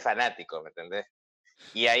eres hincha, eres fanático, ¿me entendés?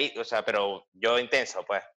 Y ahí, o sea, pero yo intenso,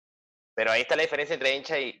 pues. Pero ahí está la diferencia entre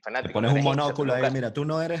hincha y fanático. Te pones un monóculo ahí, mira, tú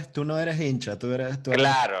no eres hincha, tú eres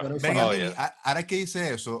claro. Ahora que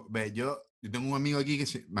dice eso, ve, yo tengo un amigo aquí,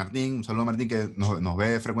 Martín, un saludo a Martín, que nos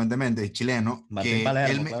ve frecuentemente, es chileno. Martín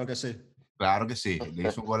Palermo, claro que sí. Claro que sí, le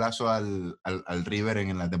hizo un golazo al River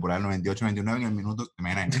en la temporada 98-99 en el minuto,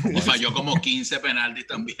 y falló como 15 penaltis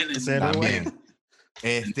también. También.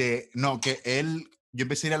 No, que yo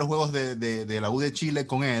empecé a ir a los juegos de la U de Chile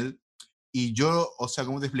con él, y yo, o sea,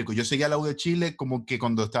 ¿cómo te explico? Yo seguía a la U de Chile como que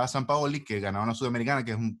cuando estaba San Paoli, que ganaba una Sudamericana,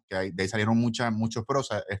 que de ahí salieron muchos pros,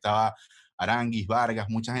 Estaba Aranguis, Vargas,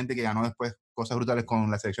 mucha gente que ganó después cosas brutales con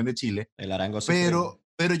la selección de Chile. El Arango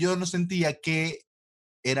pero yo no sentía que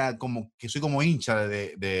era como, que soy como hincha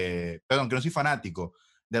perdón, que no soy fanático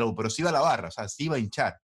de la U, pero sí iba a la barra, o sea, sí iba a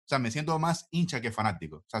hinchar. O sea, me siento más hincha que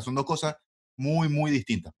fanático. O sea, son dos cosas muy, muy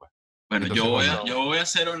distintas, pues. Bueno, yo voy a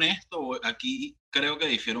ser honesto, aquí creo que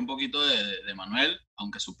difiero un poquito de Manuel,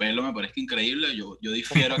 aunque su pelo me parezca increíble, yo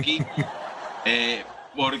difiero aquí,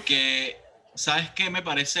 porque, ¿sabes qué me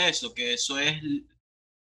parece eso? Que eso es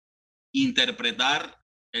interpretar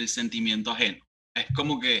el sentimiento ajeno. Es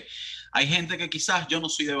como que hay gente que quizás yo no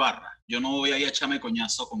soy de barra, yo no voy a ir a echarme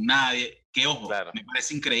coñazo con nadie, que ojo, claro, me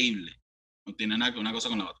parece increíble, no tiene nada que una cosa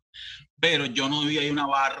con la otra. Pero yo no voy a ir a una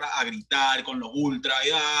barra a gritar con los ultras.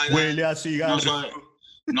 Huele a cigarro.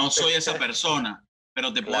 No soy esa persona,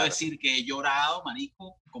 pero te puedo decir que he llorado,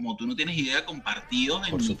 marico, como tú no tienes idea, con partidos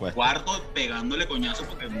en mi cuarto pegándole coñazo,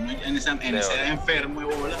 porque uno en ese enfermo de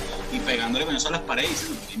bola y pegándole coñazo a las paredes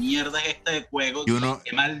diciendo, ¿qué mierda es esta de juego?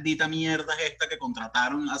 ¿Qué maldita mierda es esta que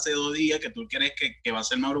contrataron hace 2 días, que tú crees que va a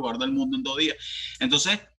ser el mejor jugador del mundo en 2 días?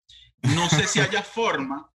 Entonces, no sé si haya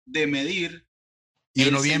forma de medir. Y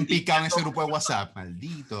uno bien picado en ese grupo de WhatsApp,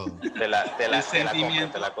 maldito. Te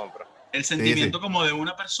la compro. El sentimiento como de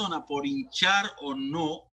una persona por hinchar o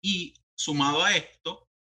no, y sumado a esto,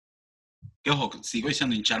 que ojo, sigo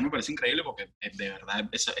diciendo hinchar me parece increíble porque de verdad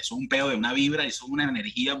eso es un pedo de una vibra, eso es una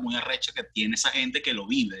energía muy arrecha que tiene esa gente que lo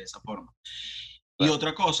vive de esa forma. Claro. Y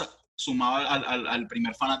otra cosa, sumado al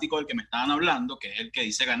primer fanático del que me estaban hablando, que es el que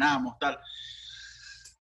dice ganamos, tal.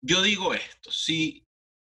 Yo digo esto, si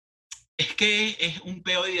es que es un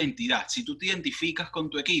peo de identidad. Si tú te identificas con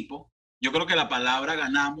tu equipo, yo creo que la palabra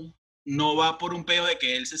ganamos no va por un peo de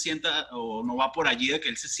que él se sienta, o no va por allí de que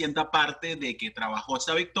él se sienta parte de que trabajó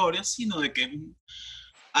esa victoria, sino de que es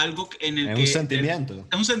algo en el Es que un sentimiento.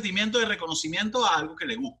 es un sentimiento de reconocimiento a algo que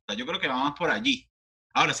le gusta. Yo creo que va más por allí.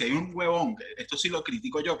 Ahora, si hay un huevón, esto sí lo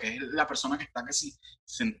critico yo, que es la persona que está casi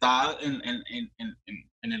sentada en el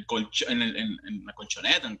en la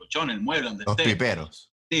colchoneta, en el colchón, en el mueble, donde Los esté. piperos.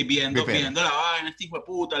 Sí, viendo Pipero. la vaina, este hijo de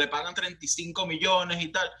puta, le pagan 35 millones y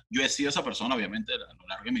tal. Yo he sido esa persona, obviamente, a lo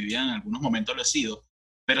largo de mi vida, en algunos momentos lo he sido,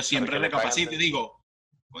 pero siempre que le recapacito y pagan digo,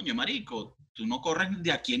 coño, marico, tú no corres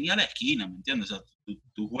de aquí ni a la esquina, ¿me entiendes? O sea,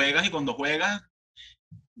 tú juegas y cuando juegas,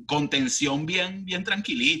 con tensión bien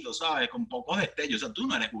tranquilito, ¿sabes? Con pocos destellos. O sea, tú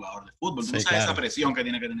no eres jugador de fútbol, tú no Sí, sabes esa claro. presión que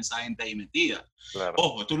tiene que tener esa gente ahí metida. Claro.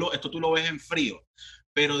 Ojo, esto tú lo ves en frío.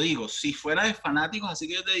 Pero digo, si fuera de fanáticos, así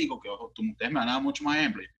que yo te digo que, ojo, ustedes me van a dar mucho más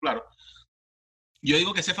ejemplos, claro. Yo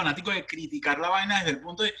digo que ese fanático de criticar la vaina desde el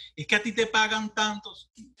punto de, es que a ti te pagan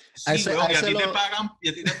tantos. Sí, weón, y a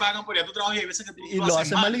ti te pagan por ir a tu trabajo y hay veces que tú Y lo lo haces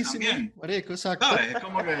hace mal malísimo, también. marico, exacto. ¿Sabes? Es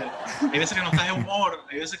como que hay veces que no estás de humor,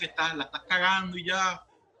 hay veces que la estás cagando y ya, hay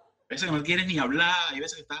veces que no quieres ni hablar, hay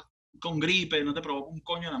veces que estás con gripe, no te provoca un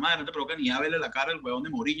coño de la madre, no te provoca ni a verle la cara al huevón de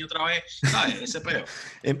Mourinho otra vez, ¿sabes? Ese peo.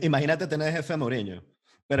 Imagínate tener jefe a Mourinho.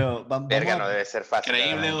 Pero vamos Verga, a... no debe ser fácil.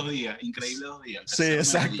 Increíble ¿verdad? 2 días, increíble 2 días. Sí, Tercero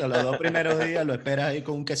exacto. Medellín. Los 2 primeros días lo esperas ahí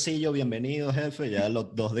con un quesillo, bienvenido, jefe. Ya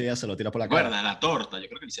los 2 días se lo tira por la cara. Recuerda, la torta, yo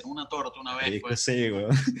creo que le hicieron una torta una vez. Marico, Pues, sí, güey.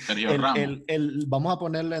 Sergio Ramos. Vamos a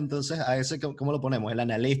ponerle entonces a ese, ¿cómo lo ponemos? El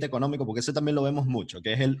analista económico, porque ese también lo vemos mucho,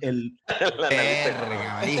 que es el La analista económica.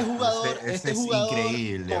 Verga, marico, ese este es jugador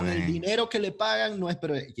increíble, con el men. dinero que le pagan no es,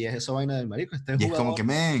 pero y es esa vaina del marico, este Y es jugador como que,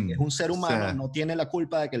 men, es un ser o humano, sea, no tiene la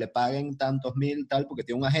culpa de que le paguen tantos mil, tal, porque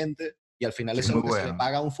tiene un agente y al final que eso es muy lo que se le bueno.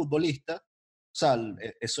 paga a un futbolista. O sea,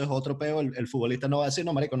 eso es otro peo, el futbolista no va a decir,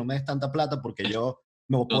 no, marico, no me des tanta plata porque yo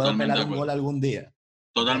me puedo Totalmente pelar de un acuerdo. gol algún día.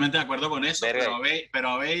 Totalmente de acuerdo con eso, Verga. pero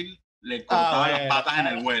a Bale le cortaba las bueno. patas en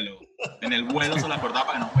el vuelo. En el vuelo se las cortaba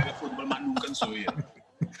para que no juegue fútbol más nunca en su vida.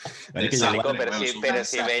 Marico, Desastre, Marico, pero weón, si, es un pero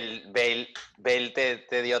si desastre. Bale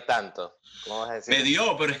te dio tanto. ¿Cómo vas a decir? Me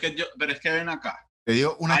dio, pero es que ven acá. te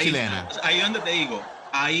dio una Ahí, chilena. ahí donde te digo,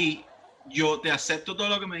 ahí yo te acepto todo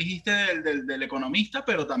lo que me dijiste del economista,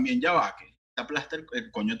 pero también ya va, que te aplasta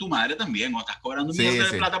el coño de tu madre también, o estás cobrando Sí, mierda de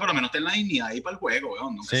sí. plata, por lo menos ten la dignidad ahí para el juego,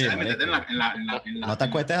 weón. Nunca Sí, sea de meterte marico. en la No te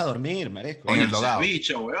acuestes a dormir, marico. En el Coño, no seas dogado.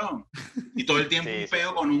 bicho, weón. Y todo el tiempo Sí, un sí, pedo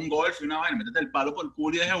sí. con un golf y una vaina, métete el palo por el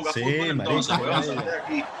culo y deja de jugar Sí, fútbol entonces, marico, weón, sí. salte de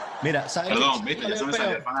aquí. Mira, ¿sabes Perdón, qué? viste, ¿Cuál ya es se me el salió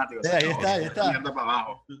peo? el fanático. Ahí está, ahí está. Mierda para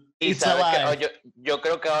abajo. Y It's sabes alive. que yo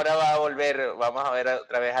creo que ahora va a volver, vamos a ver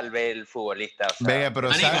otra vez al Bale futbolista. O sea, Venga, pero,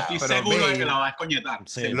 Marico, ¿sabes? estoy pero seguro de que Bale, la va a escoñetar.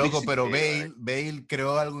 Sí. loco, pero Sí, Bale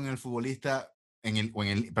creó algo en el futbolista,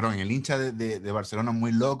 perdón, en el hincha de Barcelona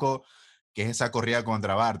muy loco, que es esa corrida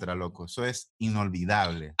contra Bartra, loco. Eso es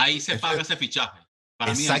inolvidable. Ahí se Eso paga es- ese fichaje.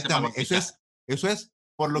 Para mí ahí se paga el Exactamente. fichaje. Eso es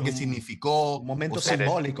por lo que Un- significó. Un momento o sea,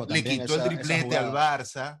 simbólico le también. quitó el esa triplete al jugada.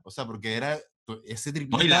 Barça, o sea, porque ese No,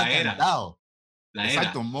 triplete y la estaba era. cantado. La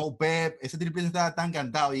Exacto, era. Mo Pep, ese triplete estaba tan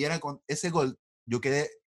cantado y era con ese gol, yo quedé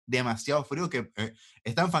demasiado frío que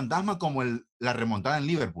es tan fantasma como la remontada en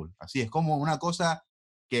Liverpool. Así es como una cosa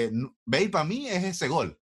que Bale para mí es ese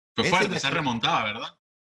gol. Fue Ese fuerte, es se remontaba, ¿verdad?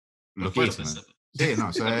 Fue fuerte. loquísimo. Sí, no,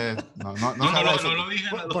 eso es. No se No habla de eso. lo dije.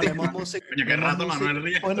 No lo Ponemos dije. música. Coño, qué rato Manuel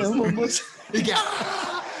Ríos. Y que,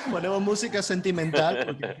 Ponemos música sentimental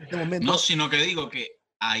porque en este momento. No, sino que digo que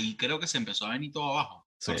ahí creo que se empezó a venir todo abajo.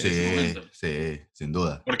 Sí, en ese momento. sí, sin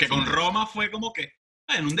duda. Porque sin con duda. Roma fue como que,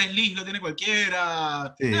 en un desliz lo tiene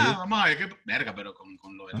cualquiera. Sí. Vamos a ver qué. Verga, pero con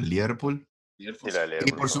lo En del Liverpool. Liverpool. Sí, la Y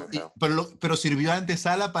Liverpool por fue su- muy feo. pero sirvió de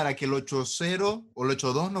antesala para que el 8-0 o el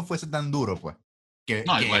 8-2 no fuese tan duro, pues.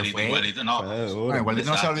 No, que igualito, fue- igualito, no. Fue duro. Bueno, igualito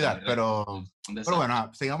no se va a olvidar, desastre, pero Un desastre. Pero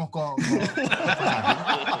bueno, sigamos con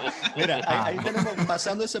Mira, Ah. ahí tenemos,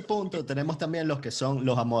 pasando ese punto, tenemos también los que son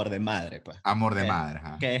los amor de madre, pues. amor de madre.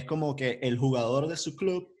 Ajá. Que es como que el jugador de su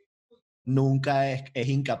club nunca es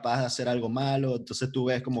incapaz de hacer algo malo, entonces tú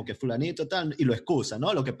ves como que fulanito tal, y lo excusa,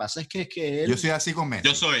 ¿no? Lo que pasa es que él... Yo soy así con Messi.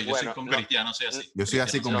 Yo soy Bueno, con no. Cristiano, soy así. Yo soy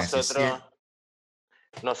así con Messi.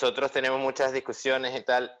 Nosotros tenemos muchas discusiones y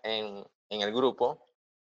tal en el grupo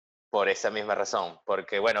por esa misma razón.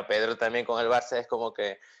 Porque, bueno, Pedro también con el Barça es como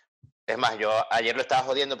que... Es más, yo ayer lo estaba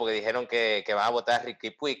jodiendo porque dijeron que van a votar a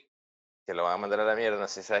Ricky Puig, que lo van a mandar a la mierda, no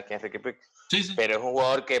sé si sabes quién es Ricky Puig. Sí, sí. Pero es un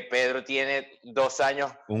jugador que Pedro tiene 2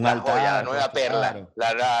 años, Un la altar, joya, la nueva pues, perla,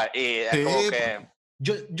 claro. y es Sí, como que...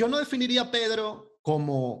 Yo no definiría a Pedro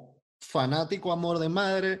como fanático amor de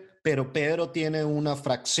madre, pero Pedro tiene una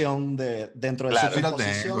fracción dentro de Claro. su Sí la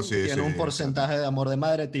composición, tengo, sí, tiene sí, un porcentaje de amor de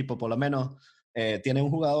madre, tipo, por lo menos tiene un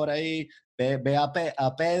jugador ahí, ve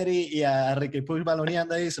a Pedri y a Ricky Puig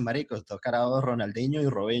baloneando y dice, marico, estos carajos Ronaldinho y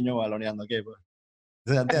Robinho baloneando aquí, pues.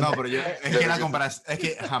 ¿Se entiende? No, pero es que la comparación, es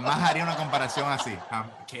que jamás haría una comparación así.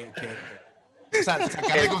 O sea,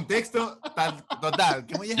 sacar de contexto, total,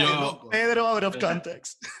 que muy de loco. Pedro out of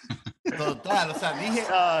context. Total, o sea, dije.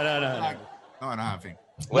 No, en fin.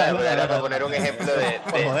 Bueno, era para poner un ejemplo de...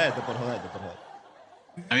 Por joderte.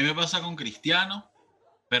 A mí me pasa con Cristiano,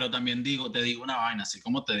 pero también te digo una vaina, así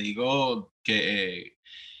como te digo que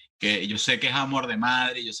yo sé que es amor de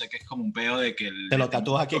madre, yo sé que es como un peo de que... Te lo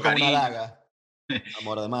tatúas aquí con una daga.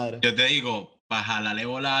 Amor de madre. Yo te digo, para jalarle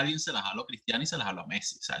bola a alguien, se la jalo a Cristiano y se la jalo a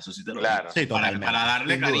Messi. O sea, eso sí te lo Claro. digo. Sí, totalmente. Para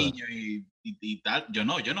darle Sin duda. cariño y tal. Yo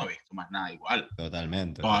no he visto más nada igual.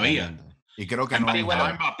 Totalmente. Todavía. Totalmente. Y creo que no. Sí, bueno,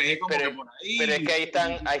 Mbappé como pero- que por ahí. Pero es que ahí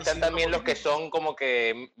están también los que son como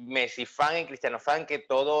que Messi fan y Cristiano fan, que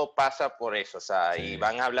todo pasa por eso, o sea, Sí. y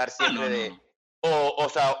van a hablar siempre no, de... no.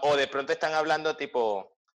 O de pronto están hablando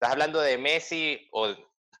tipo, estás hablando de Messi o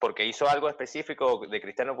porque hizo algo específico, o de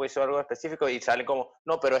Cristiano pues hizo algo específico y salen como,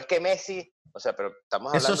 no, pero es que Messi, o sea, pero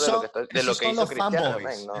estamos hablando Esos de son, lo que, de esos lo que son hizo los Cristiano,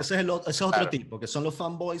 fanboys. men, ¿no? Ese es otro Claro. tipo, que son los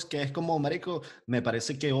fanboys, que es como, marico, me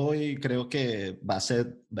parece que hoy creo que va a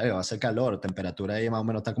ser calor, temperatura ahí más o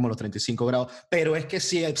menos está como los 35 grados, pero es que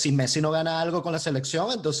si Messi no gana algo con la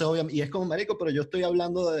selección, entonces obviamente, y es como, marico, pero yo estoy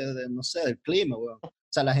hablando no sé, del clima, weón. O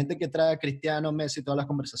sea, la gente que trae a Cristiano, Messi, todas las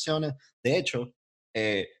conversaciones, de hecho,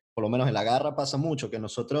 por lo menos en la garra pasa mucho que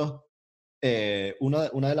nosotros...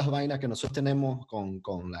 una de las vainas que nosotros tenemos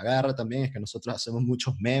con la garra también es que nosotros hacemos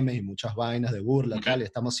muchos memes y muchas vainas de burla, Ok. tal, y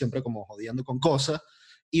estamos siempre como jodiendo con cosas.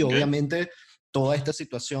 Y Ok. obviamente toda esta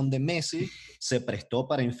situación de Messi se prestó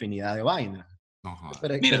para infinidad de vainas. No,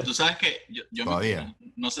 joder. Mira, tú sabes que yo Todavía.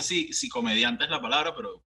 no sé si comediante es la palabra,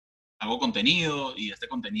 pero hago contenido y este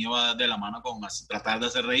contenido va de la mano con tratar de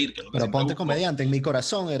hacer reír, que es lo que Pero siempre ponte busco. comediante, en mi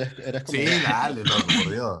corazón eres Sí, comediante. dale, loco,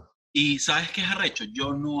 por Dios. Y ¿sabes qué es arrecho?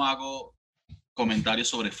 Yo no hago comentarios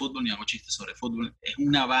sobre fútbol ni hago chistes sobre fútbol. Es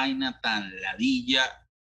una vaina tan ladilla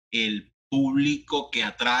el público que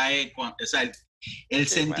atrae. O sea, el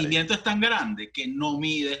Sí, sentimiento es tan grande que no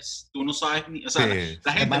mides, tú no sabes ni. O sea, Sí.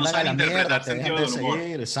 la Te gente no mandan a sabe la interpretar mierda, te dejan sentido de del humor.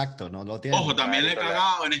 seguir, exacto, no lo tienes. Ojo, también le he Marico,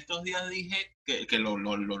 cagado. En estos días dije que lo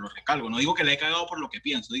recalco. No digo que le he cagado por lo que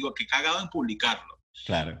pienso, digo que he cagado en publicarlo.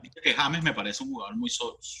 Claro. Dije que James me parece un jugador muy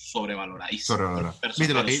sobrevaloradísimo. Sobrevalorado. Pero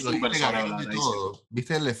Viste, lo súper dijiste Gabriel de sobrevaloradísimo. todo.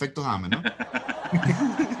 Viste el efecto James, ¿no?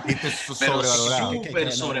 Viste Pero sobrevalorado.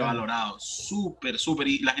 súper sobrevalorado, súper.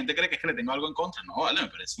 Y la gente cree que es que le tengo algo en contra. No, vale, me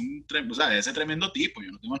parece o sea, ese tremendo tipo.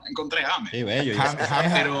 Yo no tengo nada en contra de James. Sí, bello.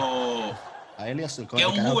 James, Pero A él y a su que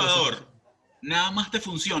un jugador nada más te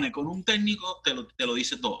funcione con un técnico, te lo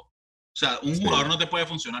dice todo. O sea, un Sí. jugador no te puede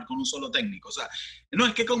funcionar con un solo técnico. O sea, no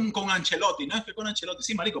es que con Ancelotti,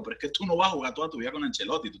 sí, marico, pero es que tú no vas a jugar toda tu vida con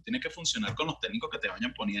Ancelotti. Tú tienes que funcionar con los técnicos que te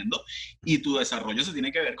vayan poniendo y tu desarrollo se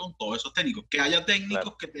tiene que ver con todos esos técnicos. Que haya técnicos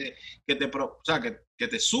o sea, que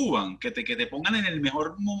te suban, que te pongan en el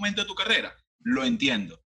mejor momento de tu carrera. Lo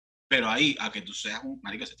entiendo. Pero ahí, a que tú seas un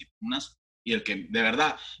marico, ese tipo, y el que de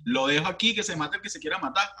verdad lo dejo aquí, que se mate el que se quiera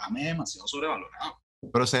matar, a mí es demasiado sobrevalorado.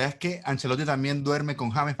 Pero ¿sabes que Ancelotti también duerme con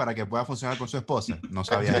James para que pueda funcionar con su esposa? No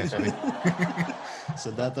sabía eso.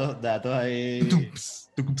 Son datos ahí.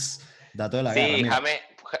 Datos de la Sí, garra. Mira. James,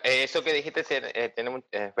 eso que dijiste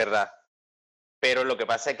es verdad. Pero lo que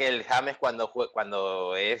pasa es que el James,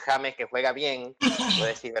 cuando es James que juega bien, puede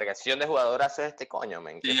decir, vergación de jugador hace este coño,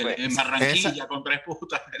 men. ¿Qué Sí, fue? en Barranquilla con 3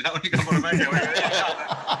 putas, es la única forma de que juega bien.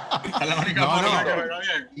 Es la única No, forma no. de que juega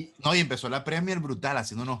bien. Y empezó la Premier brutal,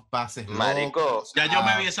 haciendo unos pases Marico, locos. Ya yo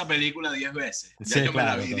me vi esa película 10 veces. Ya Sí, yo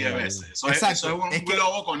claro, me la vi 10 total. veces. Eso Exacto, es un es que-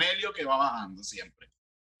 globo con helio que va bajando siempre.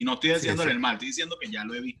 Y no estoy diciéndole sí. el mal, estoy diciendo que ya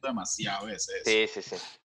lo he visto demasiadas veces. sí.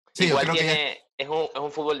 Sí, yo Igual creo que tiene, es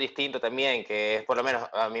un fútbol distinto también, que es por lo menos,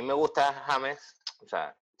 a mí me gusta James, o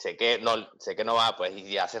sea, sé que no va, pues,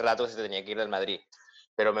 y hace rato que se tenía que ir del Madrid,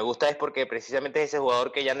 pero me gusta es porque precisamente es ese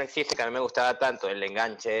jugador que ya no existe, que a mí me gustaba tanto, el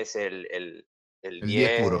enganche es el 10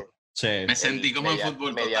 10, puro. Sí. Me sentí como media- en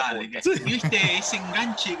fútbol media total. punta. ¿Viste ese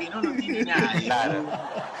enganche que no lo tiene nadie? Claro.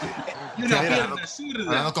 Y una Sí, mira, pierna zurda.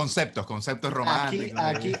 Hablando conceptos románticos.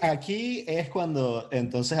 Aquí es cuando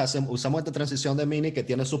entonces usamos esta transición de Mini que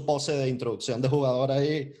tiene su pose de introducción de jugador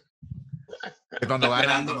ahí. Que cuando Está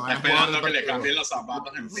ganan, esperando, cuando está ganan jugador esperando de que le partido. cambien los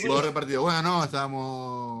zapatos en fila. Jugador de partido. Bueno, no, estaba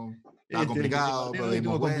complicado, pero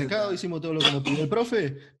dimos complicado, vuelta. hicimos todo lo que nos pidió el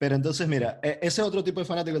profe. Pero entonces, mira, ese otro tipo de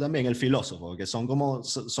fanático también, el filósofo, que son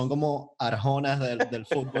como arjonas del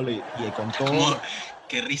fútbol y con todo. Como,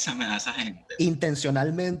 qué risa me da esa gente.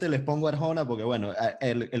 Intencionalmente les pongo arjona porque, bueno,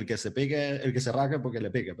 el que se pique, el que se raque porque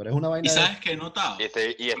le pique. Pero es una vaina. ¿Y sabes qué he notado? Y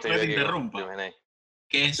estoy Que te interrumpa. yo, Bené.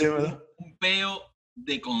 que es Dímelo. un peo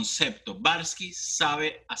de concepto. Barsky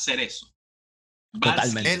sabe hacer eso.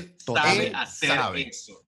 Totalmente. Él Sabe Totalmente. hacer sabe.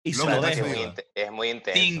 eso. Y se Loco, lo por Es eso dejo. digo. es muy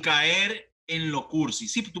intenso. Sin caer en lo cursi.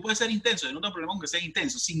 Sí, tú puedes ser intenso, yo no tengo problema con que seas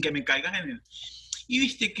intenso, sin que me caigas en el... Y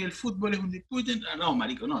viste que el fútbol es un deporte... No,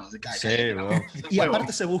 marico, no se cae. Sí, cállate, weón. no, Y huevo.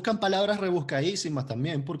 aparte se buscan palabras rebuscadísimas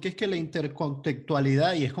también, porque es que la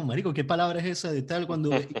intercontextualidad, y es como, marico, ¿qué palabra es esa de tal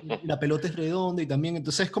cuando la pelota es redonda? Y también,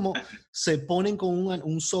 entonces es como, se ponen con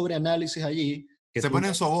un sobreanálisis allí. Que Se tú-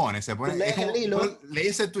 ponen sobones, se tú ponen... Es lees como, el hilo. tú leí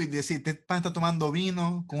ese tweet de decir, ¿este pan está tomando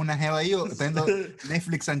vino con una jeva ahí o está viendo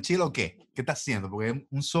Netflix and chill o qué? ¿Qué está haciendo? Porque es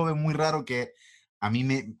un sobe muy raro que a mí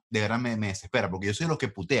de verdad me desespera, porque yo soy de los que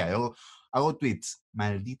putea. Yo hago tweets,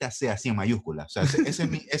 maldita sea, así en mayúsculas. O sea, esa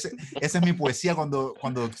es mi poesía cuando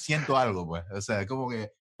siento algo, pues. O sea, como que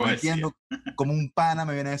no Poesía. entiendo como un pana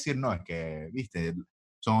me viene a decir, no, es que, viste,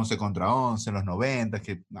 son 11 contra 11 en los 90, es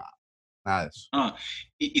que, no, nada de eso. No,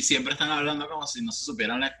 y siempre están hablando como si no se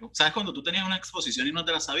supieran la... ¿Sabes cuando tú tenías una exposición y no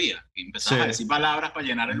te la sabías? Y empezabas Sí. a decir palabras para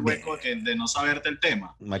llenar el hueco de no saberte el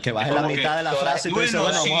tema. Que baje Es la como mitad que de la todas- frase y tú dices, bueno,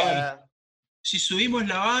 bueno, sí. vamos a ver. Si subimos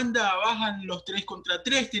la banda, bajan los 3 contra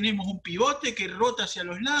 3, tenemos un pivote que rota hacia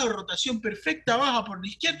los lados, rotación perfecta, baja por la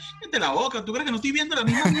izquierda. Vete la boca, ¿tú crees que no estoy viendo la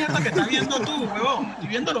misma mierda que estás viendo tú, huevón? Estoy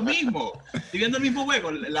viendo lo mismo, estoy viendo el mismo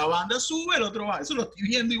juego. La banda sube, el otro baja. Eso lo estoy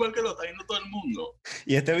viendo igual que lo está viendo todo el mundo.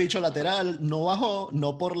 Y este bicho lateral no bajó,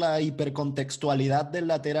 no por la hipercontextualidad del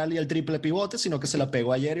lateral y el triple pivote, sino que se la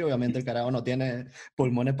pegó ayer y obviamente el carajo no tiene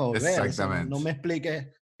pulmones para volver. O sea, Exactamente. no me expliques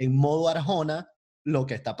en modo Arjona lo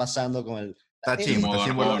que está pasando con el... Está chimbo, está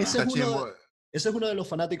chimbo. Arjona. Ese Está es uno chimbo. de- ese es uno de los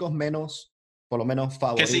fanáticos menos, por lo menos Que sin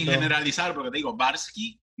favoritos. generalizar, porque te digo,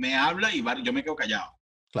 Barsky me habla y yo me quedo callado.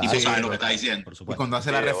 Claro, Tipo Sí, sabe lo claro. que está diciendo. por Y supuesto. cuando hace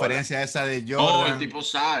Sí, la de bola. referencia esa de No, Jordan, el tipo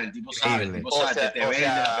sabe, el tipo sabe, el tipo O sabe, sea, te vende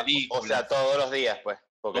la película. o sea, todos los días, pues.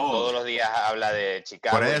 Porque Todo. todos los días habla de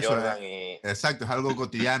Chicago, por eso, Jordan y... exacto, es algo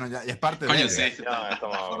cotidiano, ya, y es parte de Coño, él. sí, ya. está es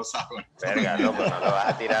como- forzado. Verga, loco, no lo vas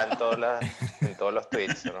a tirar en todos los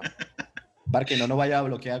tweets, ¿no? Barque, no nos vaya a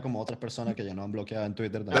bloquear como otras personas que ya no han bloqueado en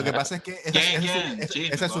Twitter. Lo que pasa es que ¿Quién? esa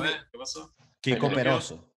Chisme, es su, joder, ¿qué pasó? Kiko ¿Qué?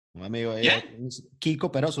 Peroso, un amigo ahí. ¿Quién?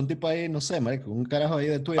 Kiko Peroso, un tipo ahí, no sé, marico, un carajo ahí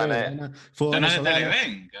de Twitter. Pana- Fútbol ¿Tú no es de venezolano.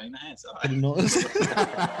 Televen? ¿Qué vaina es esa? No, de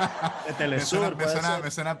me Telesur, suena, puede ser.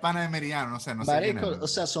 me suena pana de Meridiano, no sé quién Marico, es. o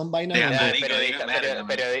sea, son vainas De donde- Marico, diga,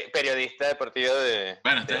 Periodista deportivo de...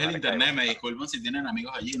 Bueno, este de es el Maracaibo. internet, me disculpan si tienen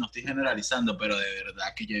amigos allí, no estoy generalizando, pero de verdad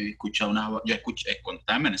que yo he escuchado cuando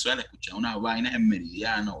estaba en Venezuela, escuché unas vainas en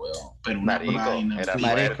Meridiano, weón, pero una Marico, vaina, era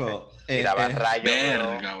Marico, Tiraba rayos,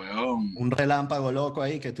 verga, weón. un relámpago loco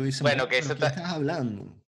ahí que tú dices, Bueno, marico, que ¿pero eso qué está- estás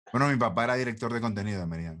hablando? Bueno, mi papá era director de contenido de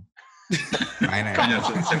Meridiano. Imagínate.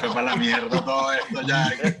 Coño, se fue para la mierda todo esto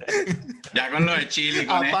ya. Ya con lo de Chile y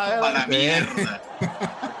con esto Apaga para la la mierda.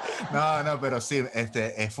 No, pero sí,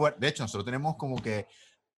 es fuerte. De hecho, nosotros tenemos como que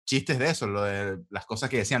chistes de eso, lo de las cosas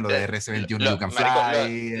que decían, lo de RC21 You Can marico,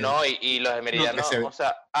 Fly. no, y los de Meridiano, se- o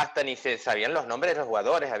sea, hasta ni se sabían los nombres de los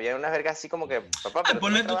jugadores. Había unas vergas así como que, papá, pero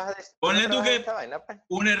ponle tú no tú- trabajas de, ponle no tú trabajas de que- esta vaina, pues.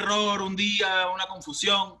 Un error, un día, una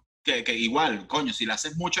confusión, que igual, coño, si la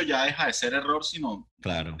haces mucho ya deja de ser error, sino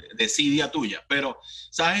Claro. desidia tuya. Pero,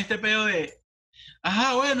 ¿sabes este pedo de,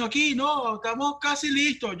 ajá, bueno, aquí no, estamos casi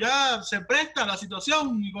listos, ya se presta la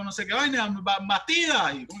situación y con no sé qué vaina,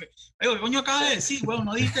 Bastida? Y como que, "Ey, ¿qué coño acabas de decir, weón?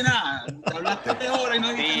 No dijiste nada, te hablaste de hora y no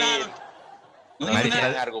dijiste Sí. nada. No No dijiste Marico,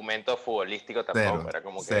 tenían nada. argumento futbolístico tampoco, era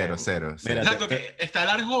como que... Cero. Mira, Exacto, que está el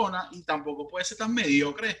Arjona y tampoco puede ser tan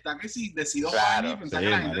mediocre, está que si decido Claro, y pensar sí, que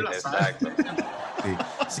la gente marico, la sabe. exacto. Sí.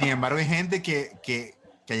 Sin embargo, hay gente que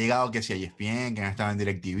ha llegado que si a ESPN, que han estado en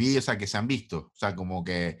DirecTV, o sea, que se han visto. O sea, como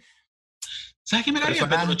que ¿Sabes qué me cae bien?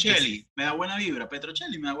 Personajes Petrocelli. Me da buena vibra.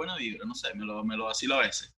 Petrocelli me da buena vibra. No sé, me lo vacilo a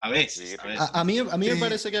veces. A veces. Sí, A veces. A mí me Sí.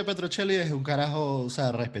 parece que Petrocelli es un carajo, o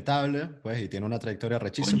sea, respetable, pues, y tiene una trayectoria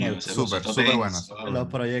rechísima. Coño, ese súper, bocito súper tenso, buena, ¿vale? súper Los buena.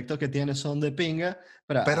 proyectos que tiene son de pinga,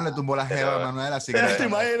 Pero le tumbó la Pero- jeva a Manuel, así que... ¿Te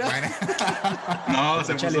imaginas? No,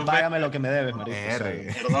 se Petrocelli, puso págame lo que me debes, marico. o sea,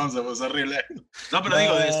 R. Perdón, se puso horrible. No, pero No,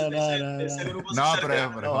 digo, no. de ese grupo No, sí pero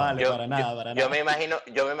cercano. no vale, Yo- para nada, para Yo nada.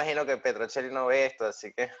 me imagino que Petrocelli no ve esto,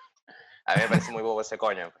 así que a mí me parece muy bobo ese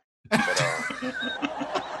coño. Pero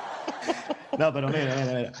No, pero mira.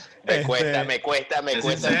 me cuesta Es tener,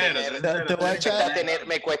 sincero, Te voy a echar,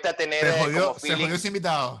 me cuesta tener Se jodió, como se feeling, jodió ese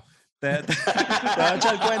invitado. te voy a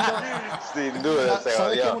echar el cuento. sin duda, se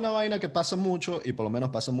 ¿Sabes qué es jodió. una vaina que pasa mucho? Y por lo menos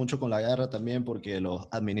pasa mucho con la guerra también, porque los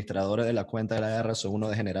administradores de la cuenta de la guerra son unos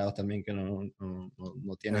degenerados también que no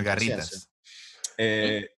tienen conciencia. Garritas.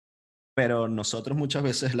 Pero nosotros muchas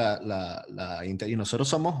veces y nosotros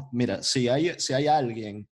somos, mira, si hay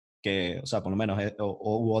alguien que, o sea, por lo menos,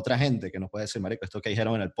 hubo otra gente que nos puede decir, marico, esto que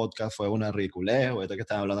dijeron en el podcast fue una ridiculez, o esto que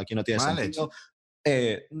están hablando aquí no tiene Mal sentido.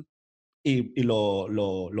 hecho. Y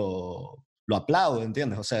lo aplaudo,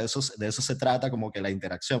 ¿entiendes? O sea, de eso se trata como que la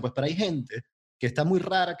interacción. Pues, pero hay gente que está muy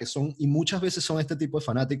rara, y muchas veces son este tipo de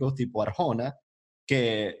fanáticos tipo Arjona,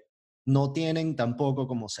 que no tienen tampoco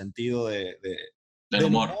como sentido Del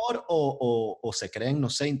humor. o se creen, no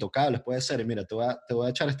sé, intocables, puede ser. Y mira, te voy a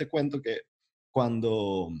echar este cuento que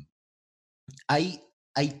cuando hay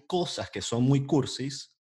cosas que son muy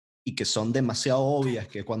cursis y que son demasiado obvias,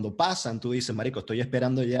 que cuando pasan tú dices, marico, estoy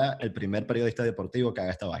esperando ya el primer periodista deportivo que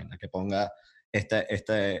haga esta vaina, que ponga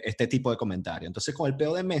este tipo de comentario. Entonces, con el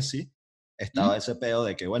peo de Messi, estaba ese peo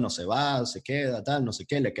de que, bueno, se va, se queda, tal, no sé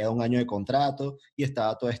qué, le queda un año de contrato, y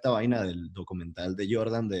estaba toda esta vaina del documental de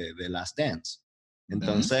Jordan de Last Dance.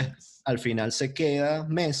 Entonces, al final se queda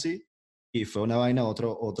Messi, y fue una vaina,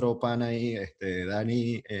 otro pan ahí,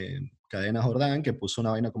 Dani Cadena Jordán, que puso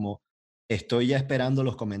una vaina como, estoy ya esperando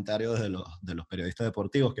los comentarios de los periodistas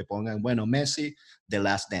deportivos que pongan, bueno, Messi, The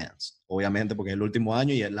Last Dance, obviamente porque es el último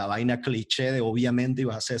año y es la vaina cliché de obviamente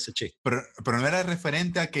ibas a hacer ese chiste. Pero no era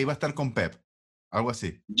referente a que iba a estar con Pep, algo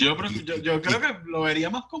así. Yo creo que lo vería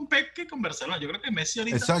más con Pep que con Barcelona. Yo creo que Messi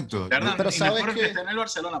ahorita, exacto. ¿verdad? Pero Y no es sabes por el que que esté en el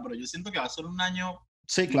Barcelona, pero yo siento que va a ser un año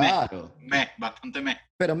sí, claro. bastante mes.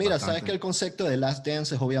 Pero mira, Bastante. sabes que el concepto de Last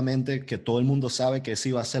Dance es obviamente que todo el mundo sabe que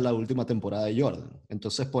sí va a ser la última temporada de Jordan.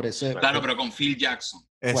 Entonces, por ese... Claro, pero con Phil Jackson.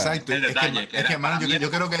 Exacto. el detalle, es que mano,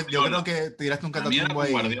 yo creo que tiraste un Para mí era catatumbo con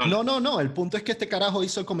ahí. Guardiola. No. El punto es que este carajo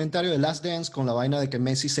hizo el comentario de Last Dance con la vaina de que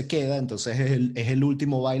Messi se queda. Entonces es el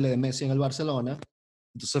último baile de Messi en el Barcelona.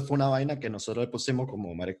 Entonces fue una vaina que nosotros le pusimos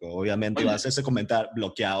como, marico, obviamente iba a hacer ese comentario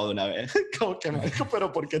bloqueado de una vez. Como que, marico,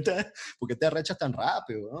 pero ¿por qué te arrechas tan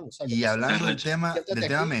rápido? ¿No? O sea, Y hablando del siéntate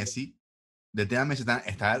tema aquí. Messi,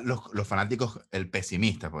 están los fanáticos, el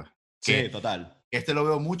pesimista, pues. Sí, Que total. este lo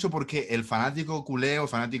veo mucho porque el fanático culé o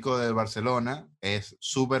fanático del Barcelona es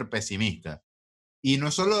súper pesimista. Y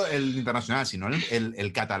no solo el internacional, sino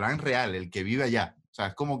el catalán real, el que vive allá. O sea,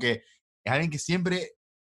 es como que es alguien que siempre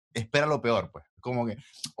espera lo peor, pues. Como que,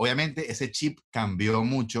 obviamente, ese chip cambió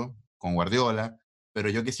mucho con Guardiola, pero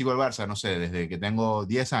yo que sigo el Barça, no sé, desde que tengo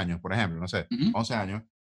 10 años, por ejemplo, no sé, 11 años,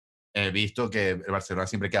 he visto que el Barcelona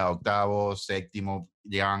siempre queda octavo, séptimo,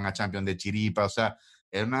 llegaban a Champions de chiripa, o sea,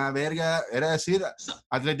 era una verga, era decir,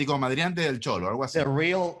 Atlético de Madrid antes del Cholo, algo así. The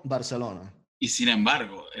Real Barcelona. Y sin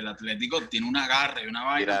embargo, el Atlético tiene una garra y una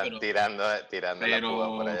vaina, tirando la púa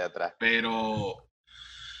por allá atrás.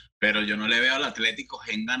 Pero yo no le veo al Atlético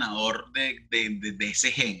gen ganador de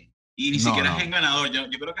ese gen. Y ni siquiera gen ganador.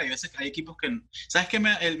 Yo creo que hay veces que hay equipos que... ¿Sabes qué?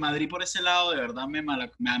 El Madrid por ese lado de verdad me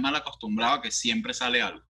ha mal acostumbrado a que siempre sale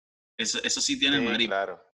algo. Eso sí tiene el Madrid.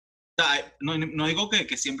 Claro. O sea, no digo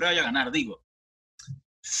que siempre vaya a ganar, digo,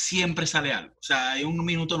 siempre sale algo. O sea, hay un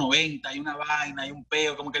minuto 90, hay una vaina, hay un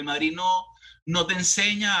peo, como que el Madrid no te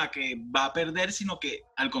enseña a que va a perder, sino que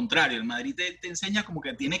al contrario, el Madrid te enseña como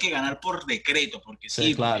que tiene que ganar por decreto, porque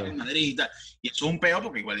sí, claro. porque el Madrid y tal. Y eso es un peo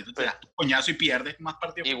porque igualito te das tu coñazo y pierdes más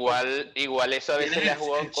partidos. Igual eso a veces le ha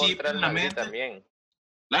jugado contra el Madrid también.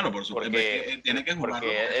 Claro, por supuesto. Tiene que jugar.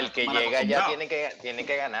 Porque el que llega ya tiene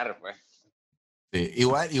que ganar, pues. Sí,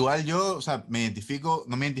 igual yo, o sea, no me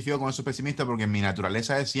identifico con esos pesimistas porque mi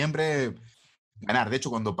naturaleza es siempre ganar. De hecho,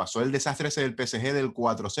 cuando pasó el desastre ese del PSG del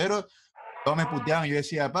 4-0, todos me puteaban y yo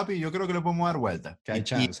decía, papi, yo creo que le podemos dar vuelta. Que hay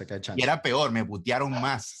chance. Y era peor, me putearon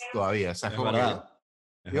más todavía. O sea, es como verdad.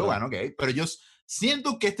 que, yo, bueno, ok, pero yo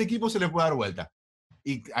siento que este equipo se le puede dar vuelta.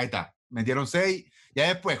 Y ahí está, metieron 6. Ya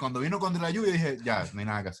después, cuando vino contra la lluvia, dije, ya, no hay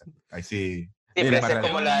nada que hacer. Ahí sí. Sí, pero es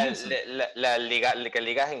como la liga, que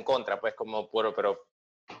ligas en contra, pues, como puro, pero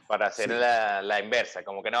para hacer la inversa,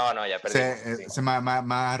 como que no, ya perdimos.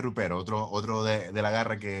 Más rupero, otro de la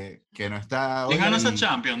garra que no está. ¿Quién ganó esa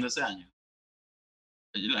Champions de ese año?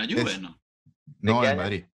 La Juve, ¿no? No, el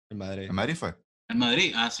Madrid. El Madrid. ¿El Madrid fue? El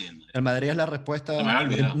Madrid, sí, el Madrid. El Madrid es la respuesta,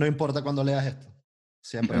 no importa cuándo leas esto.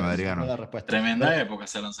 Siempre la respuesta. Tremenda época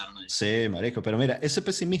se lanzaron ahí. Sí, marico, pero mira, ese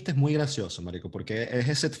pesimista es muy gracioso, marico, porque es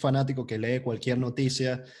ese fanático que lee cualquier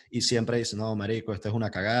noticia y siempre dice, no, marico, esto es una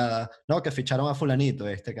cagada, no, que ficharon a fulanito,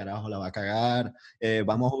 este carajo la va a cagar,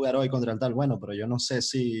 vamos a jugar hoy contra el tal, bueno, pero yo no sé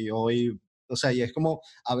si hoy, o sea, y es como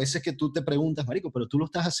a veces que tú te preguntas, marico, pero tú lo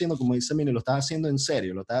estás haciendo, como dice Mini, lo estás haciendo en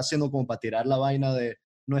serio, lo estás haciendo como para tirar la vaina de,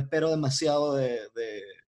 no espero demasiado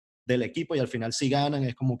del equipo y al final si ganan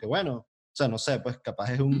es como que, bueno, o sea, no sé, pues capaz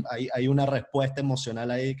hay una respuesta emocional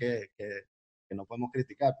ahí que no podemos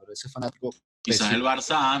criticar, pero ese fanático... Quizás el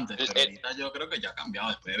Barça antes, pero ahorita yo creo que ya ha cambiado.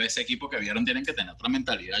 Después de ese equipo que vieron, tienen que tener otra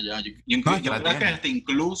mentalidad ya. Yo creo que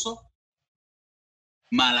incluso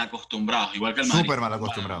mal acostumbrados, igual que el Madrid. Súper mal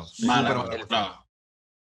acostumbrados. Mal Súper mal acostumbrados.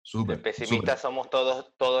 Súper. Pesimistas somos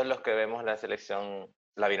todos los que vemos la selección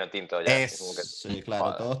la vinotinto ya. Sí,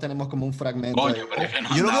 claro, todos tenemos como un fragmento. Coño, pero es que no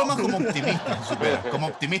yo lo veo andaba. más como optimista, si supieras, como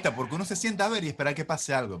optimista, porque uno se sienta a ver y espera que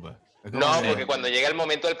pase algo, pues. Es como No, que- porque cuando llega el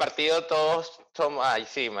momento del partido todos somos, ay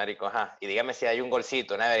sí, marico, ajá. Y dígame si hay un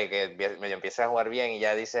golcito, una vez que medio empieza a jugar bien y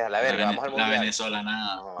ya dices, a la verga, vamos al La mundial.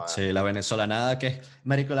 venezolana. No, Sí, la venezolanada que es...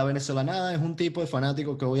 Marico, la venezolanada es un tipo de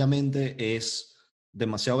fanático que obviamente es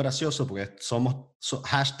demasiado gracioso porque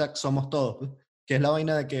hashtag somos todos, pues, que es la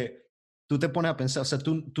vaina de que tú te pones a pensar, o sea,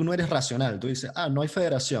 tú no eres racional, tú dices, no hay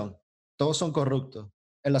federación, todos son corruptos.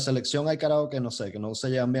 En la selección hay carajos que no sé, que no se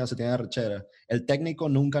llevan bien, se tienen arrechera. El técnico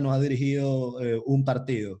nunca nos ha dirigido un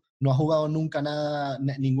partido, no ha jugado nunca nada,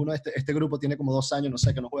 ninguno de este grupo tiene como 2 años, no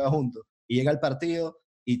sé, que no juega juntos. Y llega el partido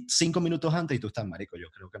y 5 minutos antes y tú estás, marico, yo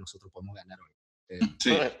creo que nosotros podemos ganar hoy.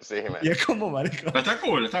 Sí. sí, Y es como, marico. Pero está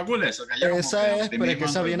cool eso. Que haya como Esa que es, pero es que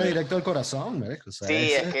esa optimismo viene entre- directo del corazón, marico. O sea, sí,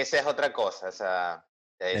 ese- es que esa es otra cosa, o sea,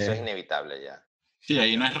 eso es Eh. inevitable ya. Sí,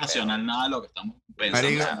 ahí no es racional nada de lo que estamos pensando.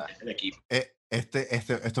 Marico, Es el equipo.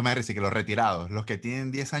 Esto me da risa, que los retirados, los que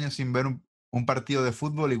tienen 10 años sin ver un partido de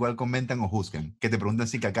fútbol, igual comentan o juzgan. Que te preguntan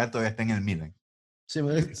si Kaká todavía está en el Milan. sí,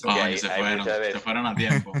 marico. Coño, hay se muchas de se esas. fueron a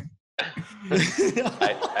tiempo.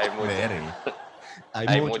 Hay mucho. Verga.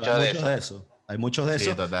 hay mucho muchos de de eso. Hay muchos de Sí,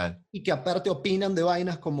 eso. total. Y que aparte opinan de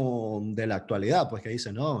vainas como de la actualidad, pues que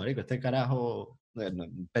dicen, no, marico, este carajo,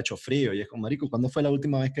 pecho frío. Y es como, marico, ¿cuándo fue la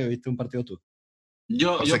última vez que viste un partido tú?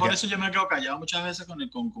 Yo O sea por que- eso yo me quedo callado muchas veces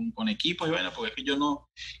con equipos y bueno, porque es que yo no,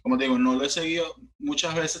 como te digo, no lo he seguido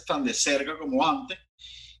muchas veces tan de cerca como antes.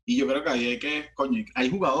 Y yo creo que ahí hay que, coño, hay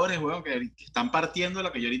jugadores, weón, que están partiendo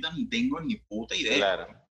lo que yo ahorita ni tengo ni puta idea. Claro.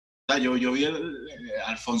 O sea, yo vi el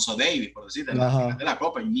Alfonso Davis, por decirte, en la Ajá. final de la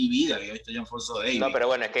Copa, en mi vida había visto yo a Alfonso Davis. No, pero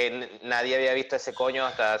bueno, es que nadie había visto ese coño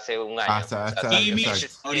hasta hace un año. Hasta- Kimmich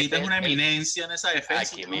exacto. ahorita es una eminencia en esa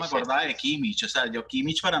defensa. Yo no me Kimmich, acordaba de Kimmich. O sea,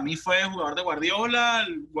 Kimmich para mí fue jugador de Guardiola.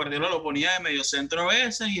 Guardiola lo ponía de medio centro a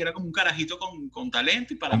veces y era como un carajito con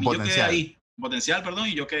talento. Y para Con mí yo potencial. quedé ahí. Potencial, perdón,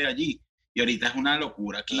 y yo quedé allí. Y ahorita es una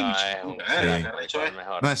locura. Kimmich. No, es un Puta, sí. qué arrecho es.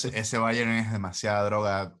 mejor. No, ese Bayern es demasiada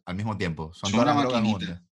droga al mismo tiempo. Son Son todas las una drogas maquinita.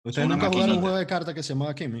 juntas. ¿Ustedes Una nunca jugaron un maquinita. juego de cartas que se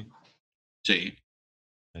llamaba Kimi? Sí.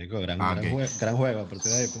 Marico, gran Ok. gran juego a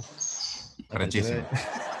partir de ahí, pues. A partir de- Rechísimo.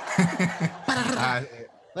 Ah,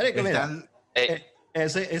 Marico, mira, están-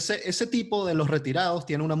 ese tipo de los retirados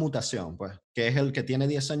tiene una mutación, pues, que es el que tiene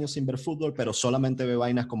 10 años sin ver fútbol, pero solamente ve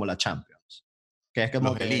vainas como la Champions. Que es como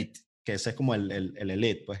Los elite. que ese es como el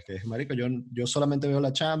elite, pues, que es, marico, yo solamente veo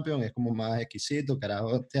la Champions, es como más exquisito,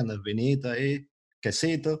 carajo, ¿entiendes? Vinito ahí,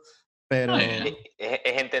 quesito, pero...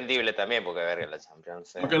 Es entendible también, porque verga, la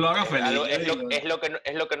Champions. Porque lo haga feliz, yo Es digo.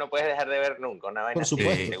 lo que no puedes dejar de ver nunca, una vaina Por así,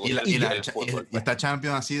 supuesto. que te y, gusta la- y la- el fútbol, y pues. esta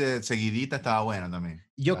Champions así de seguidita estaba buena también.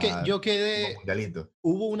 Yo quedé... Como mundialito.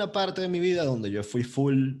 Hubo una parte de mi vida donde yo fui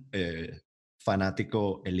full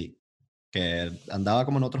fanático elite, que andaba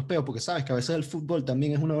como en otros peos, porque sabes que a veces el fútbol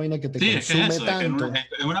también es una vaina que te Sí, es que consume es eso, tanto.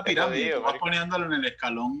 es una pirámide, jodido, tú vas marico. poniéndolo en el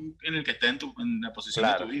escalón en el que esté en la posición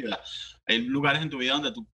Claro. de tu vida. Hay lugares en tu vida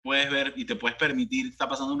donde tú puedes ver y te puedes permitir, está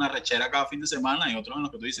pasando una rechera cada fin de semana y otros en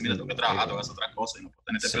los que tú dices, mira, tengo que trabajar, tengo que hacer otras cosas y no puedo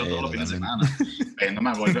tener este Sí, pedo todos los fines de totalmente. semana. Viéndome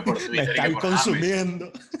a golpes por Me Twitter y que están por James,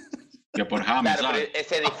 consumiendo. que por James, Claro, ¿sabes? pero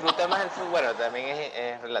se disfruta más el fútbol, bueno, también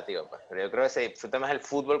es relativo, pues, pero yo creo que se disfruta más el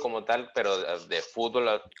fútbol como tal, pero de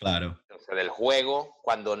fútbol, Claro. o sea, del juego,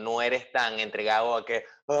 cuando no eres tan entregado a que,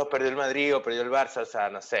 perdió el Madrid o perdió el Barça, o sea,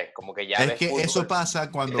 no sé, como que ya Es ves que fútbol, eso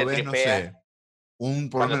pasa cuando te ves, no tripea. sé,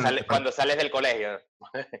 por lo menos- cuando sales del colegio,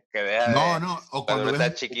 que dejas No, de- no, o cuando cuando uno ves,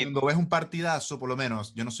 está chiquito. cuando ves un partidazo, por lo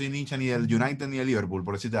menos, yo no soy hincha ni del United ni del Liverpool,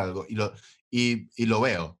 por decirte algo, y lo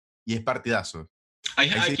veo, y es partidazo. Ahí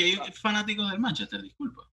sí- Aquí hay fanáticos del Manchester,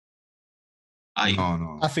 disculpa. Hay.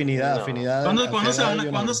 No. Afinidad, No. afinidad. ¿Cuándo afinidad se van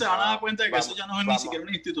del a United. dar cuenta de que Vamos, eso ya no es ni vamos. siquiera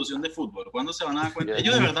una institución de fútbol? ¿Cuándo se van a dar cuenta? Yo-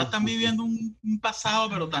 Ellos de verdad están viviendo un pasado,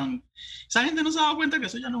 pero tan... Esa gente no se ha dado cuenta que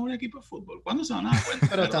eso ya no es un equipo de fútbol. ¿Cuándo se van a dar cuenta?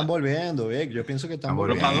 Pero están ¿Verdad? volviendo, Vic. Yo pienso que están Están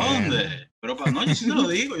 ¿Pero para volviendo. dónde? No, yo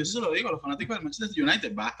sí se lo digo, a los fanáticos del Manchester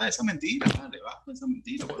United. Basta de esa mentira, vale, basta de esa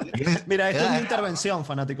mentira. por Dios. Mira, esto es una intervención,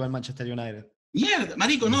 fanático del Manchester United. Mierda,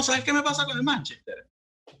 marico, no, ¿sabes qué me pasa con el Manchester?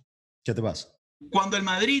 ¿Qué te pasa? Cuando el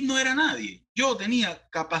Madrid no era nadie, yo tenía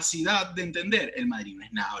capacidad de entender, el Madrid no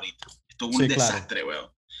es nada ahorita. Esto es un Sí, claro. desastre, weón.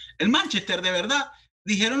 El Manchester, de verdad,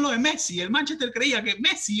 dijeron lo de Messi, el Manchester creía que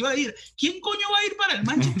Messi iba a ir. ¿Quién coño va a ir para el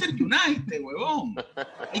Manchester United, huevón?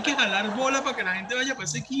 Hay que jalar bola para que la gente vaya para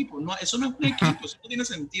ese equipo. No, eso no es un equipo, eso no tiene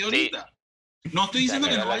sentido Sí. ahorita. No estoy diciendo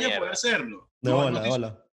que Dale, no la vaya a mierda. poder serlo. De No, bola, no de estoy-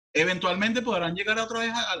 bola. Eventualmente podrán llegar otra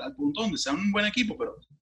vez al punto donde sean un buen equipo, pero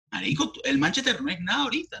Marico, el Manchester no es nada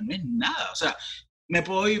ahorita, no es nada. O sea, me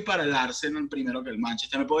puedo ir para el Arsenal primero que el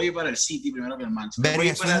Manchester, me puedo ir para el City primero que el Manchester, me Verga, puedo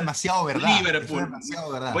ir eso para es el demasiado verdad. Liverpool, Eso es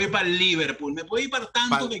demasiado verdad. me puedo ir para el Liverpool, me puedo ir para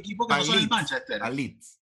tantos equipos que no son el Manchester. A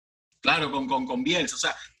Leeds. Claro, con Bielsa. O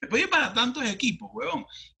sea, me puedo ir para tantos equipos, huevón.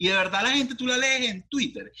 Y de verdad la gente, tú la lees en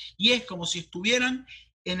Twitter y es como si estuvieran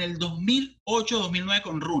en el 2008, 2009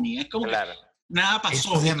 con Rooney. Es como Claro. que nada pasó.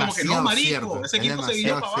 Eso es Es como que no, demasiado marico, cierto, ese es equipo se vino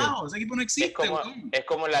demasiado para cierto. abajo, ese equipo no existe, huevón. Es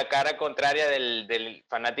como la cara contraria del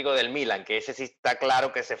fanático del Milan, que ese sí está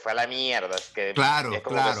claro que se fue a la mierda. Que Claro, es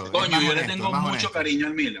como claro. que Es Coño, más yo le honesto, tengo es más mucho honesto. cariño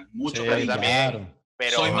al Milan, mucho Sí, cariño. también. claro.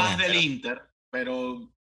 pero, Soy más honesto. del Inter,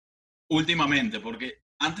 pero últimamente, porque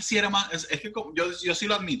antes sí era más, es que yo sí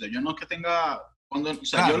lo admito, yo no es que tenga, o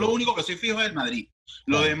sea, Claro. yo lo único que soy fijo es el Madrid.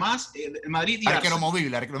 Lo Claro. demás, el Madrid y Arquero Arsenal.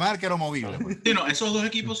 movible, arquero movible. Pues. Sí, no, esos dos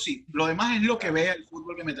equipos sí. Lo demás es lo que vea el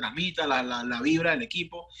fútbol que me transmita, la vibra del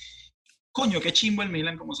equipo. Coño, qué chimbo el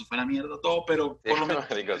Milan, como se fue a la mierda todo, pero por lo menos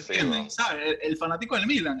marico, sí, entienden, ¿no? ¿sabes? El fanático del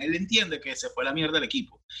Milan, él entiende que se fue a la mierda el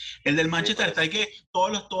equipo. El del Manchester pues. está ahí que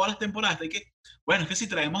todas las temporadas está ahí que, bueno, es que si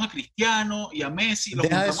traemos a Cristiano y a Messi, los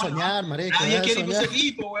Deja de juntamos, soñar, marico. nadie Deja de quiere ir para ese soñar.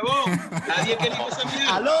 equipo, huevón. Nadie quiere ir para esa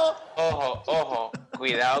mierda. ¡Aló! Ojo,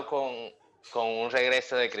 cuidado con un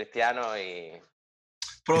regreso de Cristiano y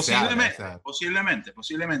Posiblemente, se habla.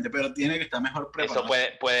 posiblemente, pero tiene que estar mejor preparado.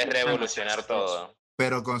 eso puede revolucionar todo.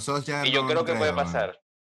 Pero con Solskjaer Y yo no creo que puede man. pasar.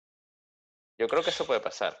 Yo creo que eso puede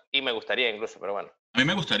pasar. Y me gustaría incluso, pero bueno. A mí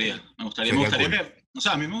me gustaría Sería cool. que, o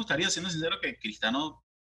sea, a mí me gustaría, siendo sincero, que Cristiano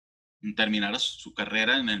terminara su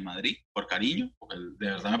carrera en el Madrid por cariño, porque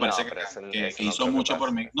de verdad me parece pero eso que no hizo creo que mucho por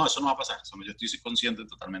pase. mí. No, eso no va a pasar. Yo estoy consciente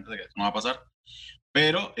totalmente de que eso no va a pasar.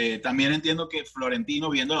 Pero también entiendo que Florentino,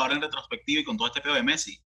 viéndolo ahora en retrospectiva y con todo este pedo de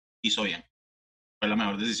Messi, hizo bien. Fue la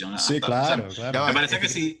mejor decisión. Sí, hasta- claro, o sea, claro. me parece que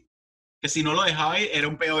si no lo dejaba ir, era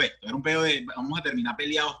un peo de esto. Era un peo de vamos a terminar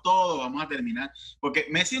peleados todos, vamos a terminar. Porque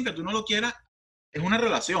Messi, aunque tú no lo quieras, es una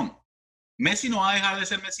relación. Messi no va a dejar de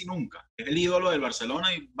ser Messi nunca. Es el ídolo del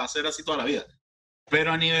Barcelona y va a ser así toda la vida.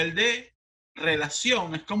 Pero a nivel de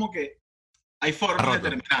relación, es como que hay formas de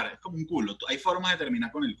terminar. Es como un culo. Hay formas de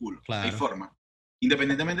terminar con el culo. Claro. Hay formas.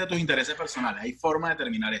 Independientemente de tus intereses personales, hay formas de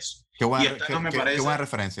terminar eso. Qué buena, Y esta no me qué parece- buena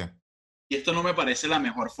referencia. Y esto no me parece la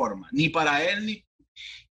mejor forma. Ni para él, ni...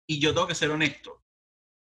 Y yo tengo que ser honesto.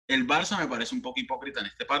 El Barça me parece un poco hipócrita en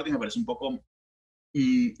este parte y me parece un poco...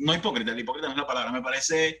 no hipócrita, el hipócrita no es la palabra.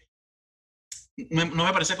 No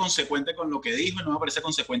me parece consecuente con lo que dijo y no me parece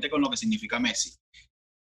consecuente con lo que significa Messi.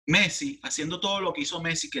 Messi, haciendo todo lo que hizo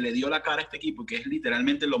Messi, que le dio la cara a este equipo, que es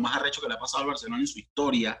literalmente lo más arrecho que le ha pasado al Barcelona en su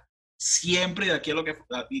historia, siempre de aquí a lo que...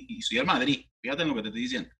 Y soy el Madrid, fíjate en lo que te estoy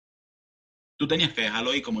diciendo. Tú tenías que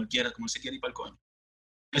dejarlo ahí como él quiera, como él se quiere ir para el coño.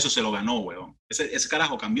 Eso se lo ganó, weón. Ese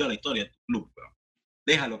carajo cambió la historia de tu club, weón.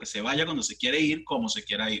 Déjalo que se vaya cuando se quiere ir, como se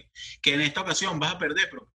quiera ir. Que en esta ocasión vas a perder,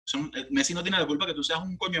 pero Messi no tiene la culpa que tú seas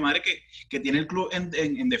un coño de madre que tiene el club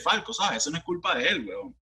en defalco, ¿sabes? Eso no es culpa de él,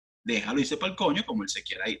 weón. Déjalo irse para el coño como él se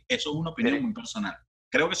quiera ir. Eso es una opinión muy personal.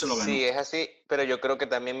 Creo que se lo ganó. Sí, es así, pero yo creo que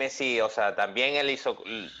también Messi, o sea, también él hizo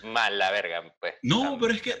mal la verga, pues. No,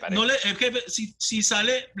 pero es que, me es que si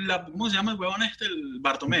sale, ¿cómo se llama el huevón este? El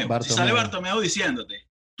Bartomeu. Si Bartomeu. sale Bartomeu diciéndote,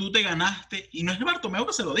 tú te ganaste, y no es el Bartomeu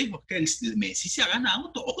que se lo dijo, es que el Messi se ha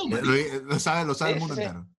ganado todo, marico. Lo sabe Sí, el mundo sí.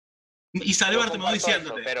 entero. Y sale Yo Bartomeu comparto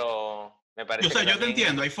diciéndote. eso, pero me parece O sea, que yo te también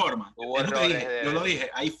entiendo, hay formas. hubo Es lo que errores dije, de- yo lo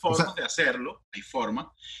dije, hay formas O sea, de hacerlo, hay formas,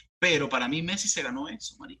 pero para mí Messi se ganó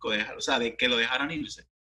eso, marico, déjalo, o sea, de que lo dejaran irse.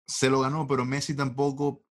 Se lo ganó, pero Messi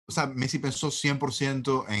tampoco, o sea, Messi pensó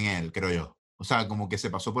 100% en él, creo yo. O sea, como que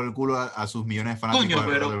se pasó por el culo a sus millones de fanáticos Coño,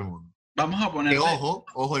 alrededor pero del mundo. Vamos a poner... Que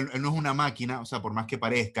ojo, él no es una máquina, o sea, por más que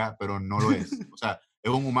parezca, pero no lo es. O sea,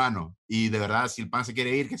 es un humano. Y de verdad, si el pan se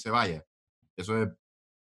quiere ir, que se vaya. Eso es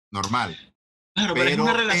normal. Claro, pero es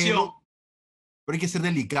una relación. Pero hay que ser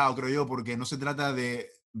delicado, creo yo, porque no se trata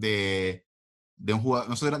de un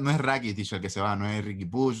jugador, no es Rakitic el que se va, no es Ricky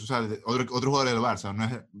Puig, o sea, otro jugador del Barça, no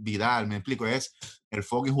es Vidal, me explico, es el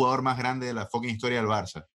fucking jugador más grande de la fucking historia del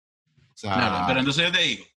Barça. O sea, Claro, pero entonces yo te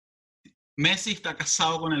digo, Messi está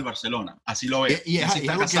casado con el Barcelona, así lo veo. y Messi es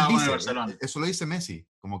está algo que él casado con el dice, Barcelona. eso lo dice Messi,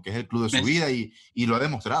 como que es el club de su Messi. vida y lo ha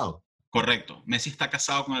demostrado. Correcto, Messi está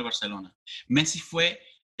casado con el Barcelona. Messi fue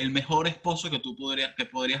el mejor esposo que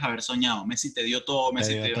podrías haber soñado. Messi te dio todo,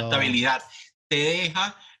 Messi te dio todo. estabilidad, te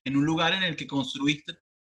deja en un lugar en el que construiste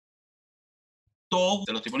todo.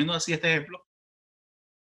 Te lo estoy poniendo así este ejemplo.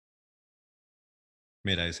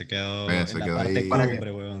 Mira, ahí se quedó Pues, en se la quedó parte ahí.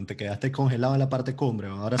 cumbre, weón. Te quedaste congelado en la parte cumbre,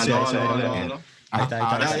 weón. Ahora sí, Aló, ahí se aló, ve, aló, weón. aló. Ahí está, ahí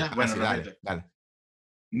Ahora está. sí, ya, ahora bueno, sí, repite. dale.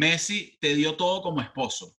 Messi te dio todo como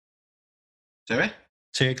esposo. ¿Se ve?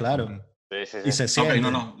 Sí, claro. Ujú. Sí. Y se siente. Ok,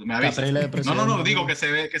 no, me avisas. Capriles de No, presidente. digo que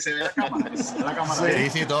se ve la cámara. Que se ve la cámara.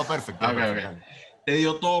 Sí, todo perfecto. Ok, perfecto. ok. Te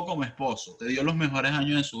dio todo como esposo, te dio los mejores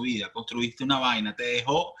años de su vida, construiste una vaina, te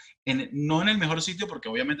dejó, no en el mejor sitio, porque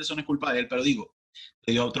obviamente eso no es culpa de él, pero digo,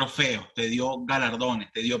 te dio trofeos, te dio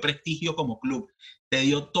galardones, te dio prestigio como club, te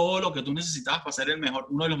dio todo lo que tú necesitabas para ser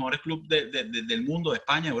uno de los mejores clubes del mundo, de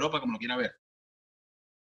España, de Europa, como lo quieras ver.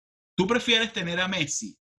 ¿Tú prefieres tener a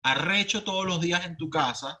Messi arrecho todos los días en tu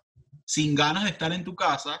casa, sin ganas de estar en tu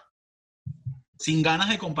casa, sin ganas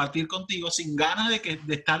de compartir contigo, sin ganas de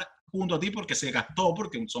estar junto a ti porque se gastó,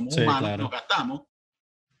 porque somos Sí, humanos, claro. nos gastamos?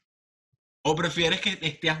 ¿O prefieres que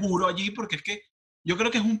esté a juro allí? Porque es que yo creo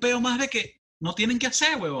que es un peo más de que no tienen que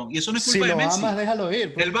hacer, huevón. Y eso no es Si culpa de lo Messi. amas, déjalo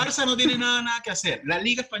ir. Pues. El Barça no tiene nada que hacer. La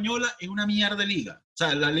Liga Española es una mierda de liga. O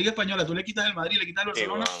sea, la Liga Española, tú le quitas el Madrid, le quitas el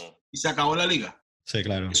Barcelona y se acabó la liga. Sí,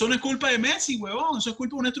 claro. Eso no es culpa de Messi, huevón. Eso es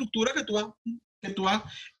culpa de una estructura que tú has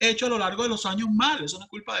hecho a lo largo de los años mal. Eso no es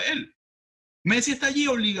culpa de él. Messi está allí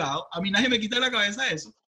obligado. A mí nadie me quita de la cabeza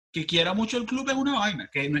eso. Que quiera mucho el club es una vaina.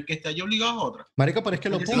 Que no es que esté allí obligado a otra. Marico, pero es que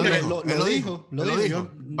lo puso, lo dijo.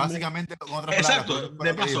 Básicamente, con otras Exacto, palabras,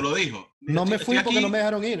 de paso lo dijo. No me fui porque no me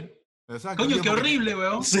dejaron ir. Exacto. Coño, tío, qué porque horrible,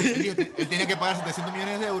 weón. Sí. Él tenía que pagar 700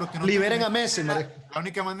 millones de euros. Que no Liberen a Messi, marico. La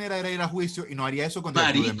única manera era ir a juicio y no haría eso contra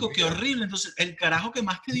el club de Marico, mi qué vida. horrible. Entonces, el carajo que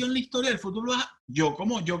más te dio en la historia del fútbol, yo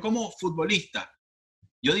como futbolista,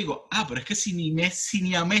 yo digo, pero es que si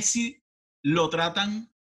ni a Messi lo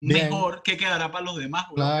tratan Bien. mejor, ¿qué quedará para los demás?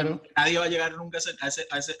 Weón? Claro. Nadie va a llegar nunca a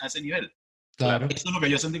ese nivel. Claro. Eso es lo que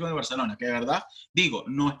yo sentí con el Barcelona, que de verdad, digo,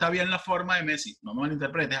 no está bien la forma de Messi, no me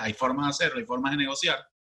malinterpretes, hay formas de hacerlo, hay formas de negociar,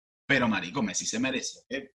 pero marico, Messi se merece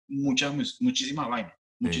muchísimas vainas,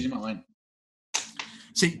 muchísimas vainas.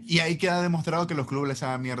 Sí, y ahí queda demostrado que los clubes les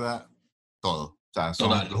hagan mierda todo. O sea,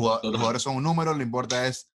 Total. los jugadores son un número, lo importa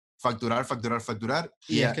es facturar.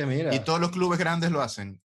 Y es que mira. Y todos los clubes grandes lo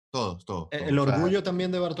hacen. Todos. El orgullo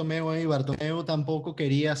también de Bartomeu ahí. Bartomeu tampoco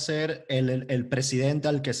quería ser el presidente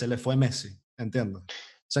al que se le fue Messi. ¿Entiendes?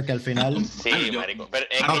 O sea que al final. Sí, marico. Pero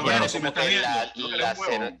es No, que ya pero es si como que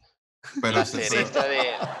la cereza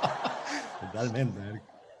de. Totalmente, marico.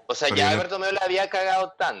 O sea, Pero ya yo- Bartomeu la había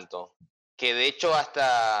cagado tanto que de hecho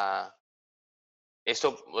hasta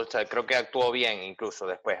eso, o sea, creo que actuó bien incluso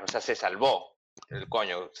después. O sea, se salvó el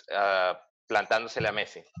coño plantándosele a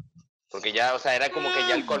Messi. Porque ya, o sea, era como que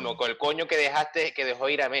ya el colmo. Con el coño que dejó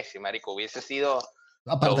ir a Messi, marico, hubiese sido...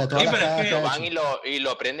 Aparte de todas las cagadas que lo ha van hecho. y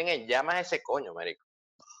lo prenden en llamas ese coño, marico.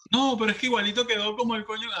 No, pero es que igualito quedó como el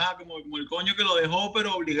coño, como el coño que lo dejó,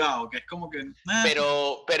 pero obligado, que es como que...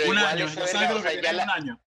 Pero un igual año, esa ya sabes verga, que lo o que sea, quería era un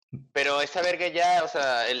año. pero esa verga ya, o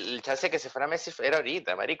sea, el chance de que se fuera Messi era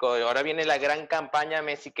ahorita, marico. Ahora viene la gran campaña,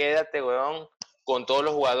 Messi, quédate, weón, con todos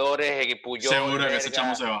los jugadores, Puyol, Seguro que ese verga.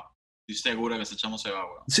 chamo se va. Estoy seguro que ese chamo se va,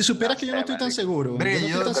 weón. Si supieras No que yo no sé, estoy tan marico. seguro. Hombre, Yo no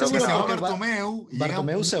yo estoy tan creo que seguro se va porque Bartomeu.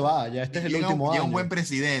 Bartomeu se va. Ya este es el último llega año. un buen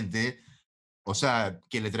presidente, o sea,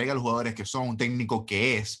 que le traiga a los jugadores que son un técnico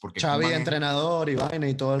que es. Porque Xavi, Koeman es- entrenador y vaina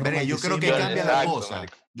y todo el Hombre, yo creo que romanticismo. cambia la Exacto, cosa.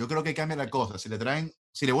 marico. Yo creo que cambia la cosa.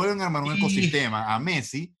 Si le vuelven a armar un ecosistema a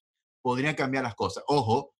Messi, podría cambiar las cosas.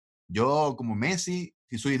 Ojo, yo como Messi,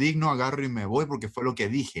 si soy digno, agarro y me voy porque fue lo que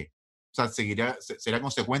dije. O sea, será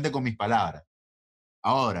consecuente con mis palabras.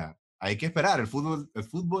 Ahora, hay que esperar. El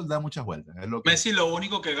fútbol da muchas vueltas. Es lo que... Messi lo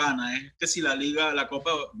único que gana es que si la Liga, la Copa,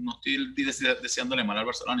 no estoy deseándole mal al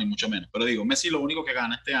Barcelona, ni mucho menos, pero digo, Messi lo único que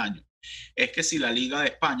gana este año es que si la Liga de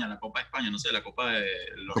España, la Copa de España, no sé, la Copa de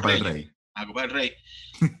los Copa del Reyes, Rey. la Copa del Rey,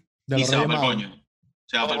 De y los se va Reyes para el Magos. coño.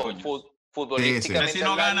 Se va para el Ojo, coño. futbolísticamente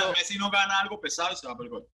hablando, Messi no gana algo pesado y se va para el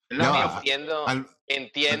coño. Es Ya la va. mía.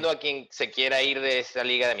 entiendo a quien se quiera ir de esa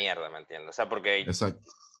liga de mierda, ¿me entiendes? O sea, porque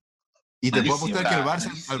Exacto. Y te puedo Malísimo, apostar que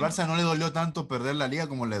malísimo. al Barça no le dolió tanto perder la liga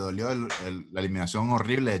como le dolió la eliminación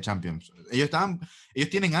horrible de Champions. Ellos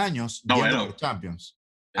tienen años No, yendo bueno. por Champions.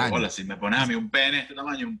 Hola, si me pones a mí un pene de este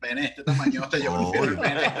tamaño, un pene de este tamaño, hasta yo prefiero el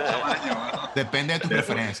pene de este tamaño. ¿No? Depende de tus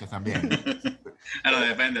preferencias también. Bueno,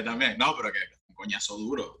 depende también. No, pero que un coñazo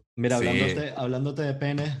duro. Mira, Sí. hablándote de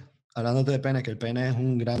penes, que el pene es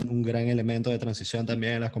un gran elemento de transición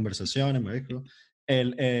también en las conversaciones, marico.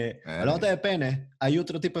 Hablándote de penes, hay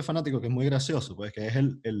otro tipo de fanático que es muy gracioso, pues, que es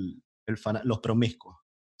los promiscuos,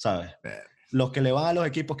 ¿sabes? Los que le van a los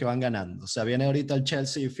equipos que van ganando. O sea, viene ahorita el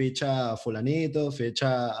Chelsea y ficha a fulanito,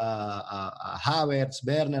 ficha a Havertz,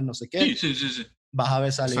 Werner, no sé qué. Sí. Vas a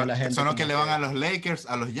ver salir a la gente. Son los que como le van a los Lakers,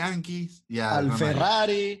 a los Yankees y al Real Madrid.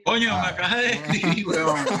 Ferrari. Coño, me acabas de escribir,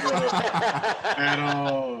 weón.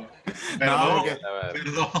 Perdón, porque-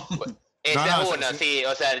 perdón. esa No, es una, sí.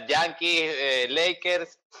 O sea, Yankees,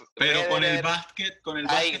 Lakers. Pero con el Federer, básquet,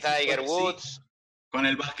 Tiger soy así. Woods. Con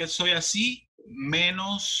el básquet soy así,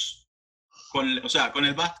 menos o sea, con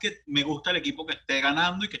el básquet me gusta el equipo que esté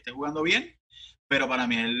ganando y que esté jugando bien, pero para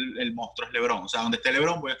mí el monstruo es LeBron. O sea, donde esté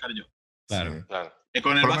LeBron voy a estar yo. Claro. Sí. Claro.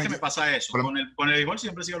 Con el Por lo básquet menos- me pasa eso. por lo- Con el béisbol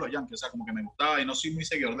siempre he sido los Yankees. O sea, como que me gustaba y no soy muy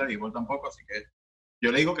seguidor del béisbol tampoco, así que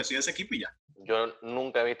yo le digo que soy de ese equipo y ya. Yo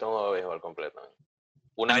nunca he visto un juego de béisbol completo. A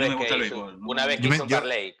Una mí no vez me gusta que el hice, béisbol, no. una vez que Yo me- hice un yo-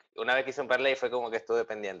 parlay. Una vez que hice un parlay fue como que estuve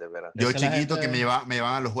pendiente, pero Yo Esa es la chiquito que gente- me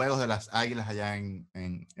llevaban a los juegos de las Águilas allá en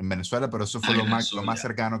Venezuela, pero eso fue Águilas del lo Sur, más ya.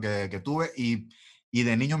 cercano que tuve. Y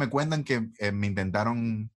de niño me cuentan que me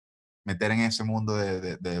intentaron meter en ese mundo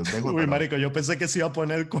de béisbol. Uy, pero marico, yo pensé que se iba a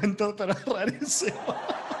poner el cuento, pero es rarísimo.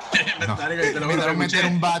 no. Marico, yo te lo Me juro, intentaron meter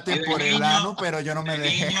escuché. un bate Y de por el niño- ano, pero yo no me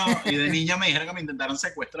dejé. Y de niño me dijeron que me intentaron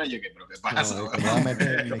secuestrar. Y yo, ¿pero qué pasa? No, weón? me iba a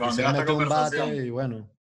meter- me ¿Para dónde quisieron va esta meter un bate conversación? y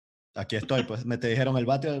bueno, aquí estoy, pues me te dijeron el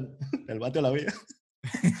bate, el bate a la vida.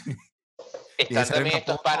 Y están ese también era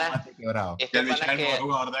estos un panas, bate quebrado. Y estos el bicho es panas el mejor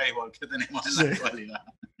jugador de béisbol que tenemos en Sí. la actualidad.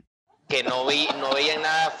 que no veían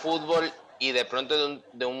nada de fútbol y de pronto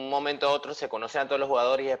de un momento a otro se conocen a todos los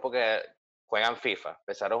jugadores y es porque juegan FIFA.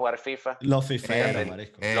 Empezaron a jugar FIFA. Los fiferos, Ey,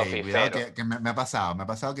 marisco. Los Cuidado fiferos. que me ha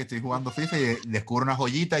pasado que estoy jugando FIFA y descubro una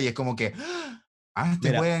joyita y es como que, este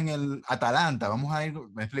Mira. juega en el Atalanta, vamos a ir,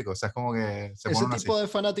 me explico, o sea, es como que se Ese pone uno tipo así. de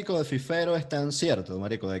fanático de fifero es tan cierto,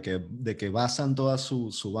 marico, de que basan toda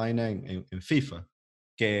su vaina en FIFA.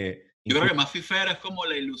 Que Yo creo que más fifero es como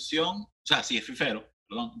la ilusión, o sea, sí es fifero,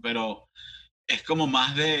 perdón, pero es como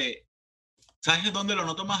más de, ¿sabes dónde lo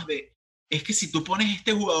noto más? Es que si tú pones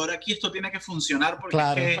este jugador aquí, esto tiene que funcionar porque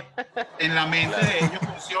Claro. es que en la mente de ellos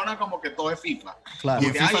funciona como que todo es FIFA. Claro. Y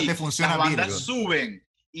en Porque FIFA ahí te funciona las bandas Virgo. suben.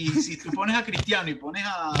 Y si tú pones a Cristiano y pones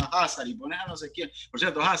a Hazard y pones a no sé quién, por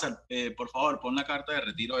cierto, Hazard, por favor, pon la carta de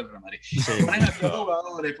retiro del Real Madrid. Sí. Pones aquí a los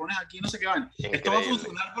jugadores, pones aquí no sé qué van. Esto va a Increíble.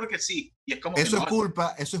 funcionar porque sí. Y es como Eso que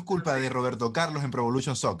es culpa de Roberto Carlos en Pro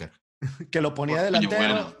Evolution Soccer, Que lo ponía Coño, delantero,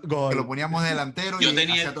 bueno. gol. que lo poníamos de delantero yo y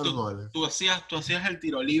tenía, hacía todos los goles. tú hacías el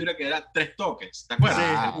tiro libre que era 3 toques, ¿te acuerdas?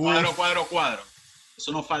 Sí, Cuadro, uf. cuadro, cuadro.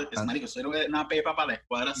 Eso no falta, marico, eso era una pepa para la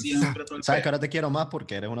escuadra siempre todo el Sabes que pedo. ahora te quiero más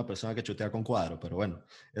porque eres una persona que chutea con cuadro, pero bueno.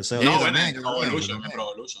 Eso es Yo No, otro- bueno, también, en yo también, Pro yo Evolution, en también. Pro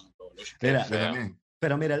Evolution, en Pro Evolution. Mira, Yo feo. también.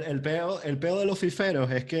 pero mira, el peo de los fiferos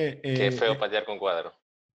es que... Qué feo patear con cuadro.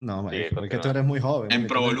 No, marico, es que continúa. tú eres muy joven. En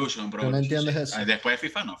marico, Pro tú no- Evolution, en Pro tú no Evolution, entiendes sí. eso. Después de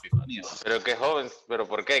FIFA, no, FIFA ni eso. Pero qué joven, ¿pero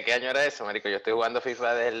por qué? ¿Qué año era eso, marico? Yo estoy jugando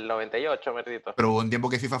FIFA desde el 98, merdito. Pero hubo un tiempo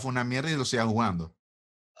que FIFA fue una mierda y lo siga jugando.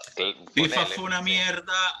 FIFA Ponele, fue una sí.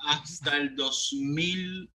 mierda hasta el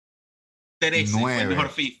 2013, fue el 9. mejor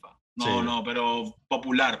FIFA. No, Sí. no, pero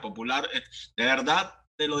popular. De verdad,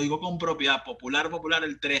 te lo digo con propiedad, popular,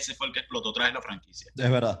 el 13 fue el que explotó otra vez la franquicia. Es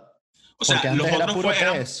verdad. O sea, Porque los antes era otros puro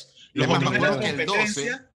eran, PES. los Es más, otros me eran acuerdo que el 12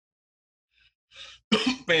 competencia,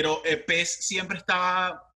 pero PES siempre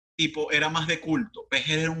estaba, tipo, era más de culto. PES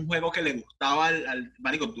era un juego que le gustaba al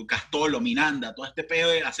marico, tu Castolo, Minanda, todo este pedo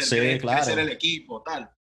de hacer Sí, crecer claro. el equipo, tal.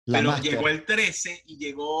 La Pero Master. llegó el 13 y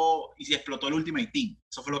se explotó el Ultimate Team.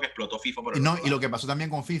 Eso fue lo que explotó FIFA por Y, el no, otro y lo lado. que pasó también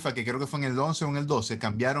con FIFA, que creo que fue en el 11 o en el 12,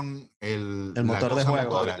 cambiaron El la motor de cosa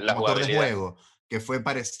juego. motora, La el motor de jugabilidad. juego, que fue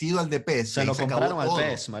parecido al de PES. Se y lo ahí acabó compraron al todo.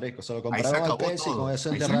 PES, marico. Se lo Ahí se compraron al acabó PES y todo. con eso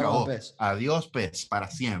Ahí se enterraron al acabó. PES. Adiós PES, para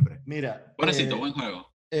siempre. Mira, Pobrecito, buen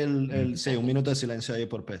juego. sí, un minuto de silencio ahí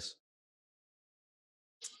por PES.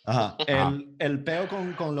 Ajá. El peo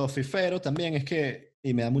con los fiferos también es que,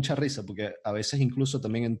 y me da mucha risa, porque a veces incluso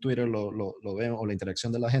también en Twitter lo veo, o la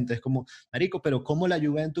interacción de la gente, es como, marico, pero ¿cómo la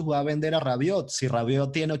Juventus va a vender a Rabiot si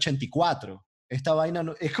Rabiot tiene 84? Esta vaina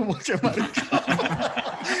no, es como que, marico.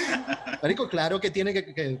 Marico, claro que tiene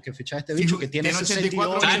que fichar a este bicho, que tiene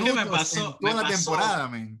 84 ¿Sabes 68. qué me minutos pasó? en toda Me la pasó. temporada,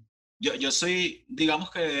 men. Yo soy, digamos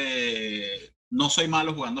que no soy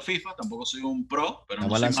malo jugando FIFA, tampoco soy un pro, pero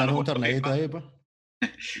Vamos a no soy lanzar malo un jugando torneito FIFA. ahí, pues.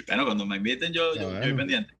 Bueno, cuando me inviten yo Ya, estoy bueno.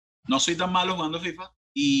 pendiente. No soy tan malo jugando FIFA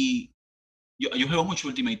y yo juego mucho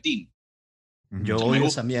Ultimate Team. Yo Me odio gusta.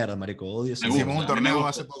 esa mierda, marico. Odio esa Me gusta. Hicimos mierda. un a mí me torneo gusta.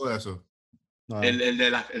 hace poco de eso. No. El de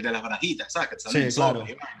las barajitas, ¿sabes? Que te salen Sí, en sobres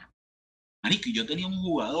claro. y vaina. Marico, y yo tenía un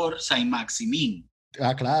jugador, Saint Maximin,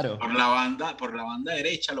 Ah, claro. por la banda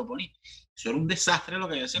derecha lo ponía. Eso era un desastre lo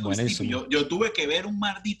que yo hacía con ese tipo. Buenísimo. Yo tuve que ver un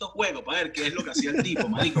maldito juego para ver qué es lo que hacía el tipo,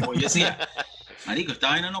 marico. Porque yo decía, marico, esta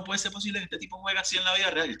vaina no puede ser posible que este tipo juegue así en la vida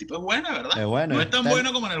real. El tipo es bueno, ¿verdad? Es bueno, No es tan está en-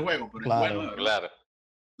 bueno como en el juego, pero Claro. es bueno, ¿verdad? Claro.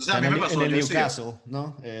 O sea, a En mí el, me pasó. en el yo decía, Newcastle,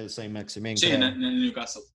 ¿no? El Saint Maximin. sí, creo. en el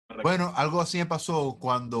Newcastle. Correcto. Bueno, algo así me pasó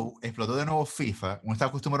cuando explotó de nuevo FIFA. Uno estaba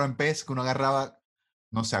acostumbrado en PES que uno agarraba,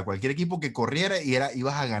 no sé, a cualquier equipo que corriera y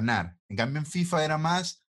ibas a ganar. En cambio, en FIFA era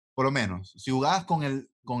más, por lo menos, si jugabas con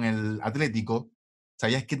el Atlético,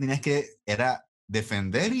 sabías que era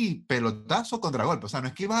defender y pelotazo contra golpe. O sea, no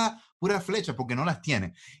es que ibas a pura flecha porque no las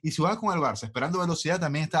tiene. Y si jugabas con el Barça esperando velocidad,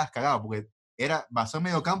 también estabas cagado porque era basado en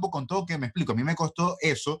medio campo con todo que me explico. A mí me costó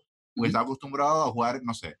eso, porque estaba acostumbrado a jugar,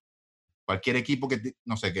 no sé, cualquier equipo que,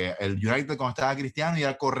 no sé, que el United cuando estaba Cristiano iba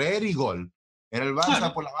a correr y gol. Era el Barça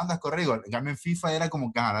Claro. por las bandas, correr y gol. En cambio en FIFA era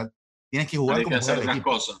como que tienes que jugar Hay que como hacer juega el las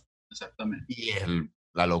equipo. cosas. Exactamente. Y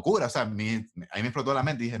la locura, o sea, a mí me explotó la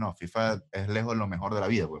mente y dije, no, FIFA es lejos lo mejor de la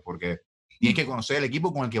vida, pues, porque tienes que conocer el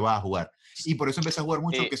equipo con el que vas a jugar. Y por eso empecé a jugar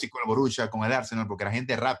mucho, Sí. que sí, con el Borussia, con el Arsenal, porque la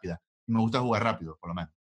gente es rápida. Y me gusta jugar rápido, por lo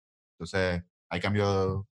menos. Entonces, ahí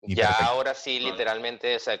cambió mi Ya perspectiva. ahora sí,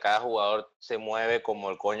 literalmente, o sea, cada jugador se mueve como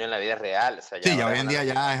el coño en la vida real. O sea, Sí, ya ahora hoy es en una día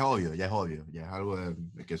locura. ya es obvio, ya es algo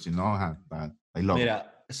de que si no, ahí loco.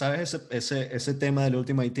 Mira, ¿sabes? Ese tema del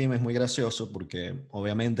Ultimate Team es muy gracioso porque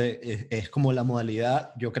obviamente es como la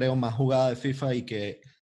modalidad, yo creo, más jugada de FIFA y que,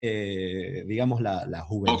 digamos, la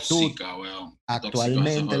juventud Tóxica, weón.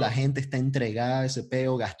 actualmente, la gente está entregada a ese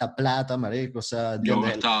peo, gasta plata, marico, o sea, Yo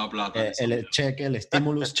 ¿entiendes? gastaba plata en esa El mierda. cheque, el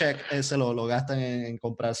stimulus check, ese lo gastan en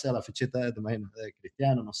comprarse a la fichita de, te imaginas, de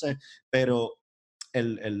Cristiano, no sé, pero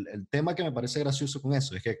el tema que me parece gracioso con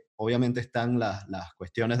eso es que obviamente están las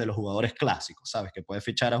cuestiones de los jugadores clásicos, ¿sabes? Que puedes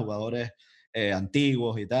fichar a jugadores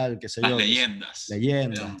antiguos y tal, qué sé Las yo, leyendas.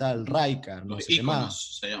 leyendas, tal, Rijkaard, no Los sé qué más.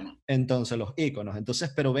 íconos se llaman. Entonces, los íconos.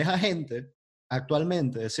 Entonces, pero ves a gente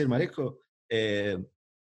actualmente decir, marico,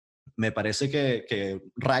 me parece que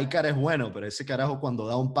Rijkaard es bueno, pero ese carajo cuando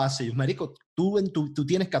da un pase, y marico, tú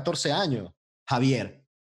tienes 14 años, Javier.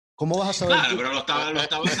 ¿Cómo vas a saber Claro, tú? pero lo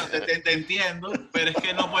está basando, te entiendo, pero es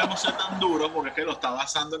que no podemos ser tan duros porque es que lo está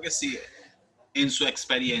basando que sí en su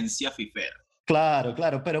experiencia fifera. Claro,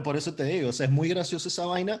 claro, pero por eso te digo, o sea, es muy gracioso esa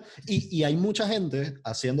vaina y hay mucha gente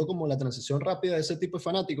haciendo como la transición rápida de ese tipo de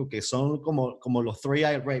fanáticos que son como los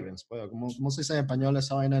Three-Eyed Ravens, pues, ¿cómo se dice en español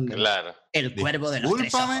esa vaina? Claro. El cuervo de los tres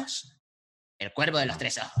Discúlpame. ojos. El cuervo de los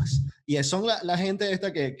tres ojos. Y son la gente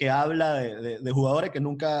esta que habla de jugadores que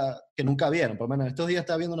nunca vieron. Por lo menos estos días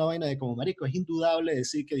estaba viendo una vaina de como, marico, es indudable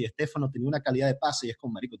decir que Di Stéfano tenía una calidad de pase y es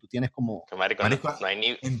como, marico, tú tienes como Que marico, Marico, no hay ni,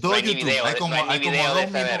 en no todo hay ni YouTube video, hay como, no hay ni video de 2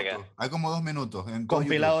 esta minutos. verga. Hay como 2 minutos en todo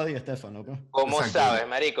compilado YouTube. de Di Stéfano. Pues. ¿Cómo Exacto. sabes,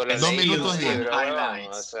 marico? Lo Es leí en 2 un minutos Skills y- libro, and weón,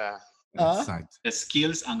 highlights. o sea, Ah, Exacto.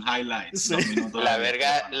 Skills and highlights. Sí. 2 minutos la de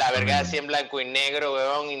verga Stefano. así en blanco y negro,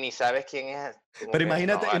 weón, y ni sabes quién es. Como pero que,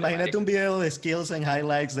 imagínate, no, vale, imagínate marico. un video de skills and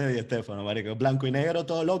highlights de Di Stéfano, marico. Blanco y negro,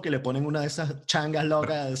 todo loco, y le ponen una de esas changas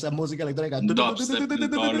locas, de esa música electrónica. Dubstep de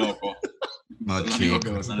todo loco. No, Es lo único que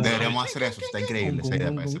chicos. pasa en esa Deberíamos hacer eso. Está increíble esa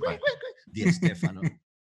idea para ese país. Di Stéfano.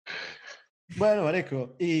 Bueno,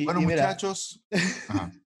 marico, Bueno, y mira, muchachos.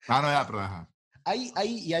 Ajá. Ah, no, ya, perdón. Ajá.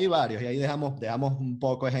 hay varios, y ahí dejamos un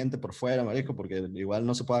poco de gente por fuera, marico, porque igual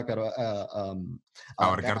no se puede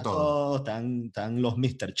abarcar a todo. todos. Están los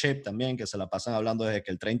Mr. Chip también, que se la pasan hablando desde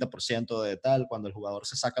que el 30% de tal, cuando el jugador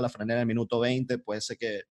se saca la franela en el minuto 20, puede ser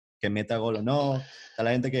que meta gol o no. Está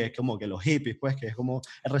la gente que es como que los hippies, pues, que es como,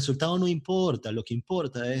 el resultado no importa, lo que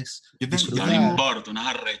importa es Yo tengo- No yo le tengo- importa, unas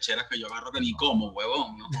arrecheras que yo agarro que ni como,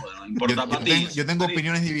 huevón. No, joder, no importa para ti. Yo tengo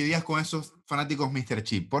opiniones divididas con esos fanáticos Mr.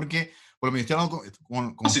 Chip, porque por lo menos estoy hablando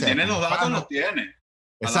con Si ustedes, tienes con los los datos, panos. los tienes. A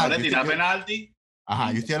la Exacto, hora de yo tirar estoy- penalti.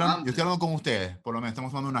 Ajá, yo estoy importante. hablando con ustedes, por lo menos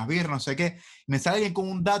estamos tomando unas birras, no sé qué, me sale alguien con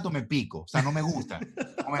un dato, me pico, o sea, no me gusta,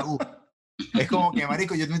 no me gusta. Es como que,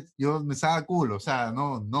 marico, yo me saca culo, o sea,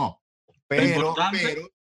 no. importante-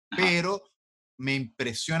 Pero me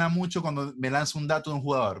impresiona mucho cuando me lanza un dato de un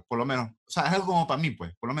jugador, por lo menos, o sea, es algo como para mí,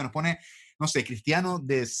 pues, por lo menos pone, no sé, Cristiano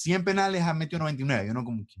de 100 penales ha metido 99, yo no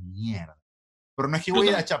como que mierda. Pero no es que voy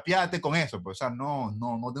a chapearte con eso, pues, o sea, no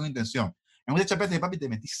tengo intención. En vez de chapearte, papi, te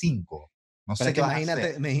metí 5. No pero sé es que qué vas a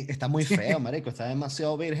hacer. imagínate, está muy feo, marico, está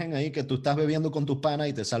demasiado virgen ahí que tú estás bebiendo con tus panas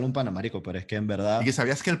y te sale un pana, marico, pero es que en verdad... Y que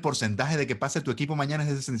sabías que el porcentaje de que pase tu equipo mañana es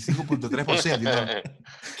de 65.3%.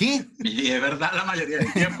 ¿Qué? Y es verdad la mayoría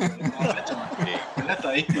del tiempo. Sí. Es la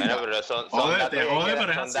estadística. Bueno, pero son Jódete, datos, y hay jode, que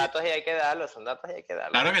pero es son así. datos y hay que darlos, son datos y hay que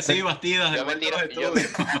darlos. Claro que sí, Bastidas, de Yo me vuelta a los tiro- yo-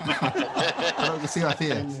 estudios. Claro que sí,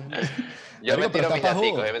 Bastidas. Yo me Marico, pero tiro mis está pa' jugo.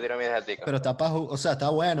 daticos, yo me tiro mis daticos. Pero está o sea, está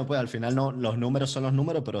bueno, pues al final no, los números son los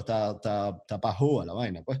números, pero está pa' jugo la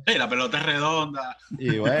vaina, pues. Sí, la pelota es redonda.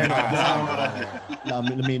 Y bueno, Ah,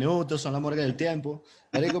 los minutos son la morgue del tiempo,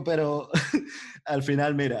 marico, pero al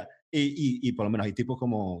final, mira, y por lo menos hay tipos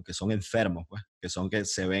como que son enfermos, pues, que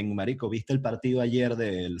se ven, marico, ¿viste el partido ayer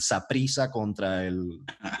del Saprissa contra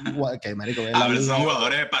que marico, ve la pero son liga?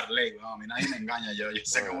 jugadores de parlay, a mí nadie me engaña, yo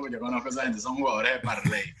sé cómo yo conozco a esa gente, son jugadores de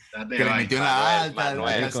parlay. Date Que le vaina. metió en la Manuel, alta.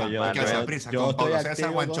 Manuel, Marico, que yo- hace prisa yo con estoy Pablo César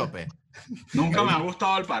activo Guanchope. Nunca me ha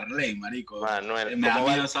gustado el parlay, marico. Manuel, Me da ¿cómo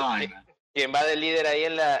va miedo el- esa vaina. ¿Quién va de líder ahí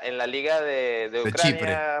en la liga de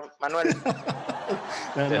Ucrania, Manuel?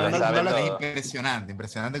 No, Se no, la no, sabe no la- todo.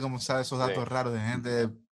 Impresionante como sabe esos datos Sí. raros de gente.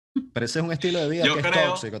 Pero ese es un estilo de vida Yo que es creo-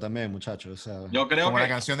 tóxico también, muchachos. O sea, Yo creo Como la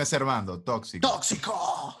que, canción de Servando, Tóxico.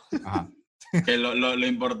 ¡tóxico! Ajá. que lo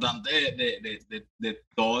importante de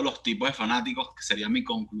todos los tipos de fanáticos, que sería mi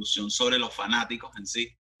conclusión sobre los fanáticos en sí,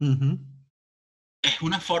 Ujú. es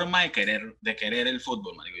una forma de querer el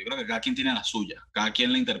fútbol, marico. Yo creo que cada quien tiene la suya, cada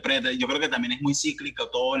quien la interpreta. Yo creo que también es muy cíclico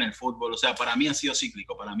todo en el fútbol. O sea, para mí ha sido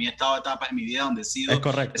cíclico. Para mí he estado etapas en mi vida donde he sido Es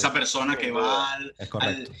correcto. esa persona que Sin va duda. Es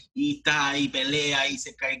correcto. y está ahí, pelea y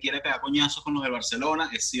se cae, quiere caer coñazos con los del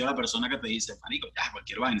Barcelona. He sido la persona que te dice, marico, ya,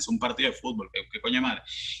 cualquier vaina, es un partido de fútbol, ¿qué coño de madre?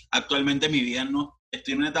 Actualmente en mi vida no,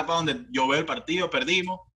 estoy en una etapa donde yo veo el partido,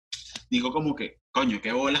 perdimos, digo como que, coño,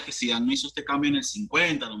 qué bolas que Zidane no hizo este cambio en el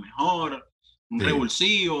 50, a lo mejor, un Sí.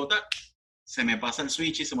 revulsivo, tal. Se me pasa el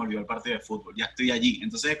switch y se me olvidó el partido de fútbol, ya estoy allí.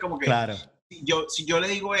 Entonces es como que, Claro. si yo le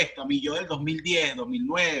digo esto a mí, yo del 2010,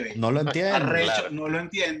 2009, No lo entiendo. arrecho, Claro. no lo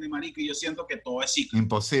entiende, marico, y yo siento que todo es cíclico.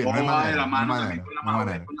 Imposible, no Todo hay va de manera, la no hay mano manera, también con la no hay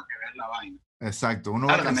madurez manera. con la que ves la vaina. Exacto, uno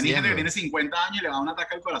Claro, va también hay gente que creciendo. tiene 50 años y le va a un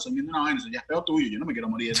ataque al corazón viendo una vaina, eso ya es peor tuyo, yo no me quiero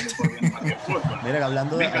morir de por viendo un partido de fútbol. Mira,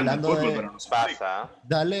 hablando Me de, encanta el hablando fútbol, de, pero no soy marico. Pasa.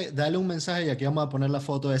 dale un mensaje y aquí vamos a poner la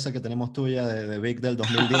foto esa que tenemos tuya de Vic del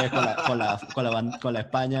 2010 con la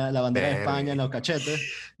España, la bandera de España en los cachetes.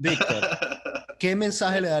 Víctor, ¿qué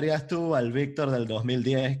mensaje le darías tú al Víctor del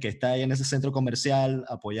 2010 que está ahí en ese centro comercial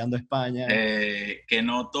apoyando a España? Que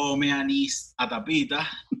no tome anís a tapita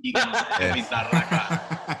y que no se deje pintar la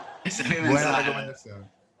cara. Ese es mi Buena mensaje.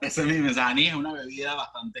 recomendación. Ese es mi mensaje. Anís es una bebida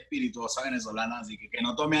bastante espirituosa venezolana, así que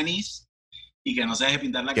no tome anís y que no se deje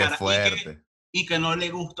pintar la Qué cara. fuerte. Y que no le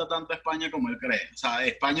gusta tanto a España como él cree. O sea,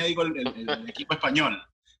 España, digo, el equipo español.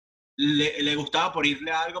 Le gustaba por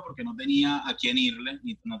irle a algo porque no tenía a quién irle,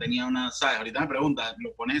 y no tenía una, ¿sabes? Ahorita me preguntas,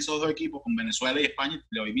 lo pones esos dos equipos con Venezuela y España,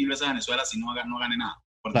 le doy 1000 veces a Venezuela si no gane nada,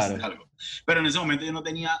 por Claro. decirte algo. Pero en ese momento yo no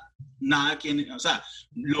tenía nada a quien, o sea,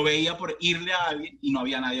 lo veía por irle a alguien y no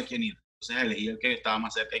había nadie a quien ir. Entonces elegí el que estaba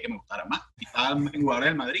más cerca y que me gustara más. Y estaba en jugadores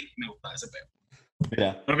del Madrid y me gustaba ese peo.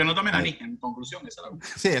 Mira, Pero que no tomen anís, en conclusión, esa era la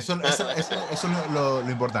Sí, eso es lo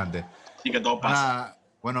importante. y que todo pasa.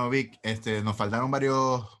 Bueno, Vic, nos faltaron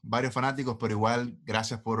varios fanáticos, pero igual,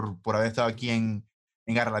 gracias por haber estado aquí en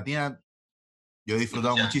Garra Latina. Yo he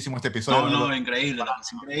disfrutado Gracias. muchísimo este episodio. No, increíble, la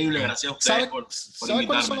pasé increíble. Gracias a ustedes ¿sabes por cuáles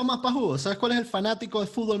invitarme. son los más pajudos? ¿Sabes cuál es el fanático de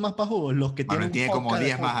fútbol más pajudo? Los que Manuel tienen tiene un como podcast de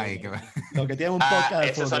 10 más fútbol. ahí. Que... Los que tienen un podcast de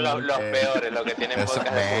Esos fútbol. son los peores, los que tienen Eso,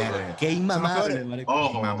 podcast de fútbol. verga. Qué inmamable, mejores. marico.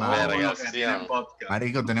 Ojo, Mamá. ojo con lo que Vergación. tienen podcast.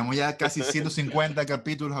 Marico, tenemos ya casi 150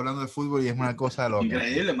 capítulos hablando de fútbol y es una cosa loca.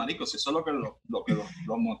 Increíble, marico, si eso es lo que los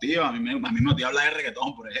motiva. A mí me motiva hablar de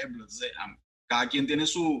reggaetón, por ejemplo. Entonces, cada quien tiene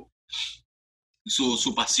su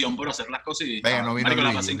pasión por hacer las cosas y Venga, no vino marico,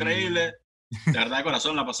 la Luigi. pasé increíble. De verdad, de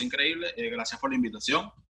corazón, la pasé increíble. Gracias por la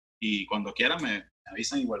invitación. Y cuando quieran me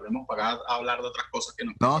avisan y volvemos para acá a hablar de otras cosas que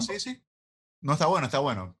nos No, gustan. sí. No, está bueno, está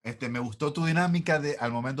bueno. Me gustó tu dinámica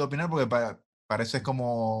al momento de opinar porque pareces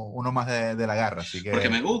como uno más de la garra, así que Porque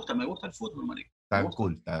me gusta el fútbol, marico. Me está gusta,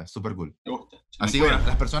 cool, está súper cool. me gusta. Se me Así que cuida.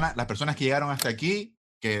 bueno, las personas que llegaron hasta aquí,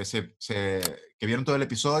 que que vieron todo el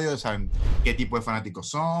episodio, saben qué tipo de fanáticos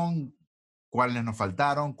son, cuáles nos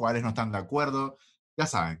faltaron, cuáles no están de acuerdo, ya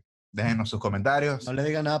saben. Déjenos sus comentarios. No le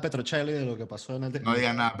digan nada a Petrocelli de lo que pasó en el... No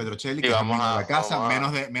digan nada a Petrocelli, Y que es vamos amigo de a- la casa,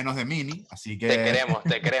 vamos a- menos de Mini, así que Te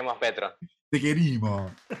queremos, Petro. te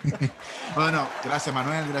queremos. Bueno, gracias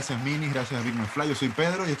Manuel, gracias Mini, gracias Big Man Fly. Yo soy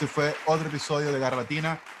Pedro y este fue otro episodio de Garra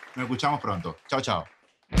Latina. Nos escuchamos pronto. Chao, chao.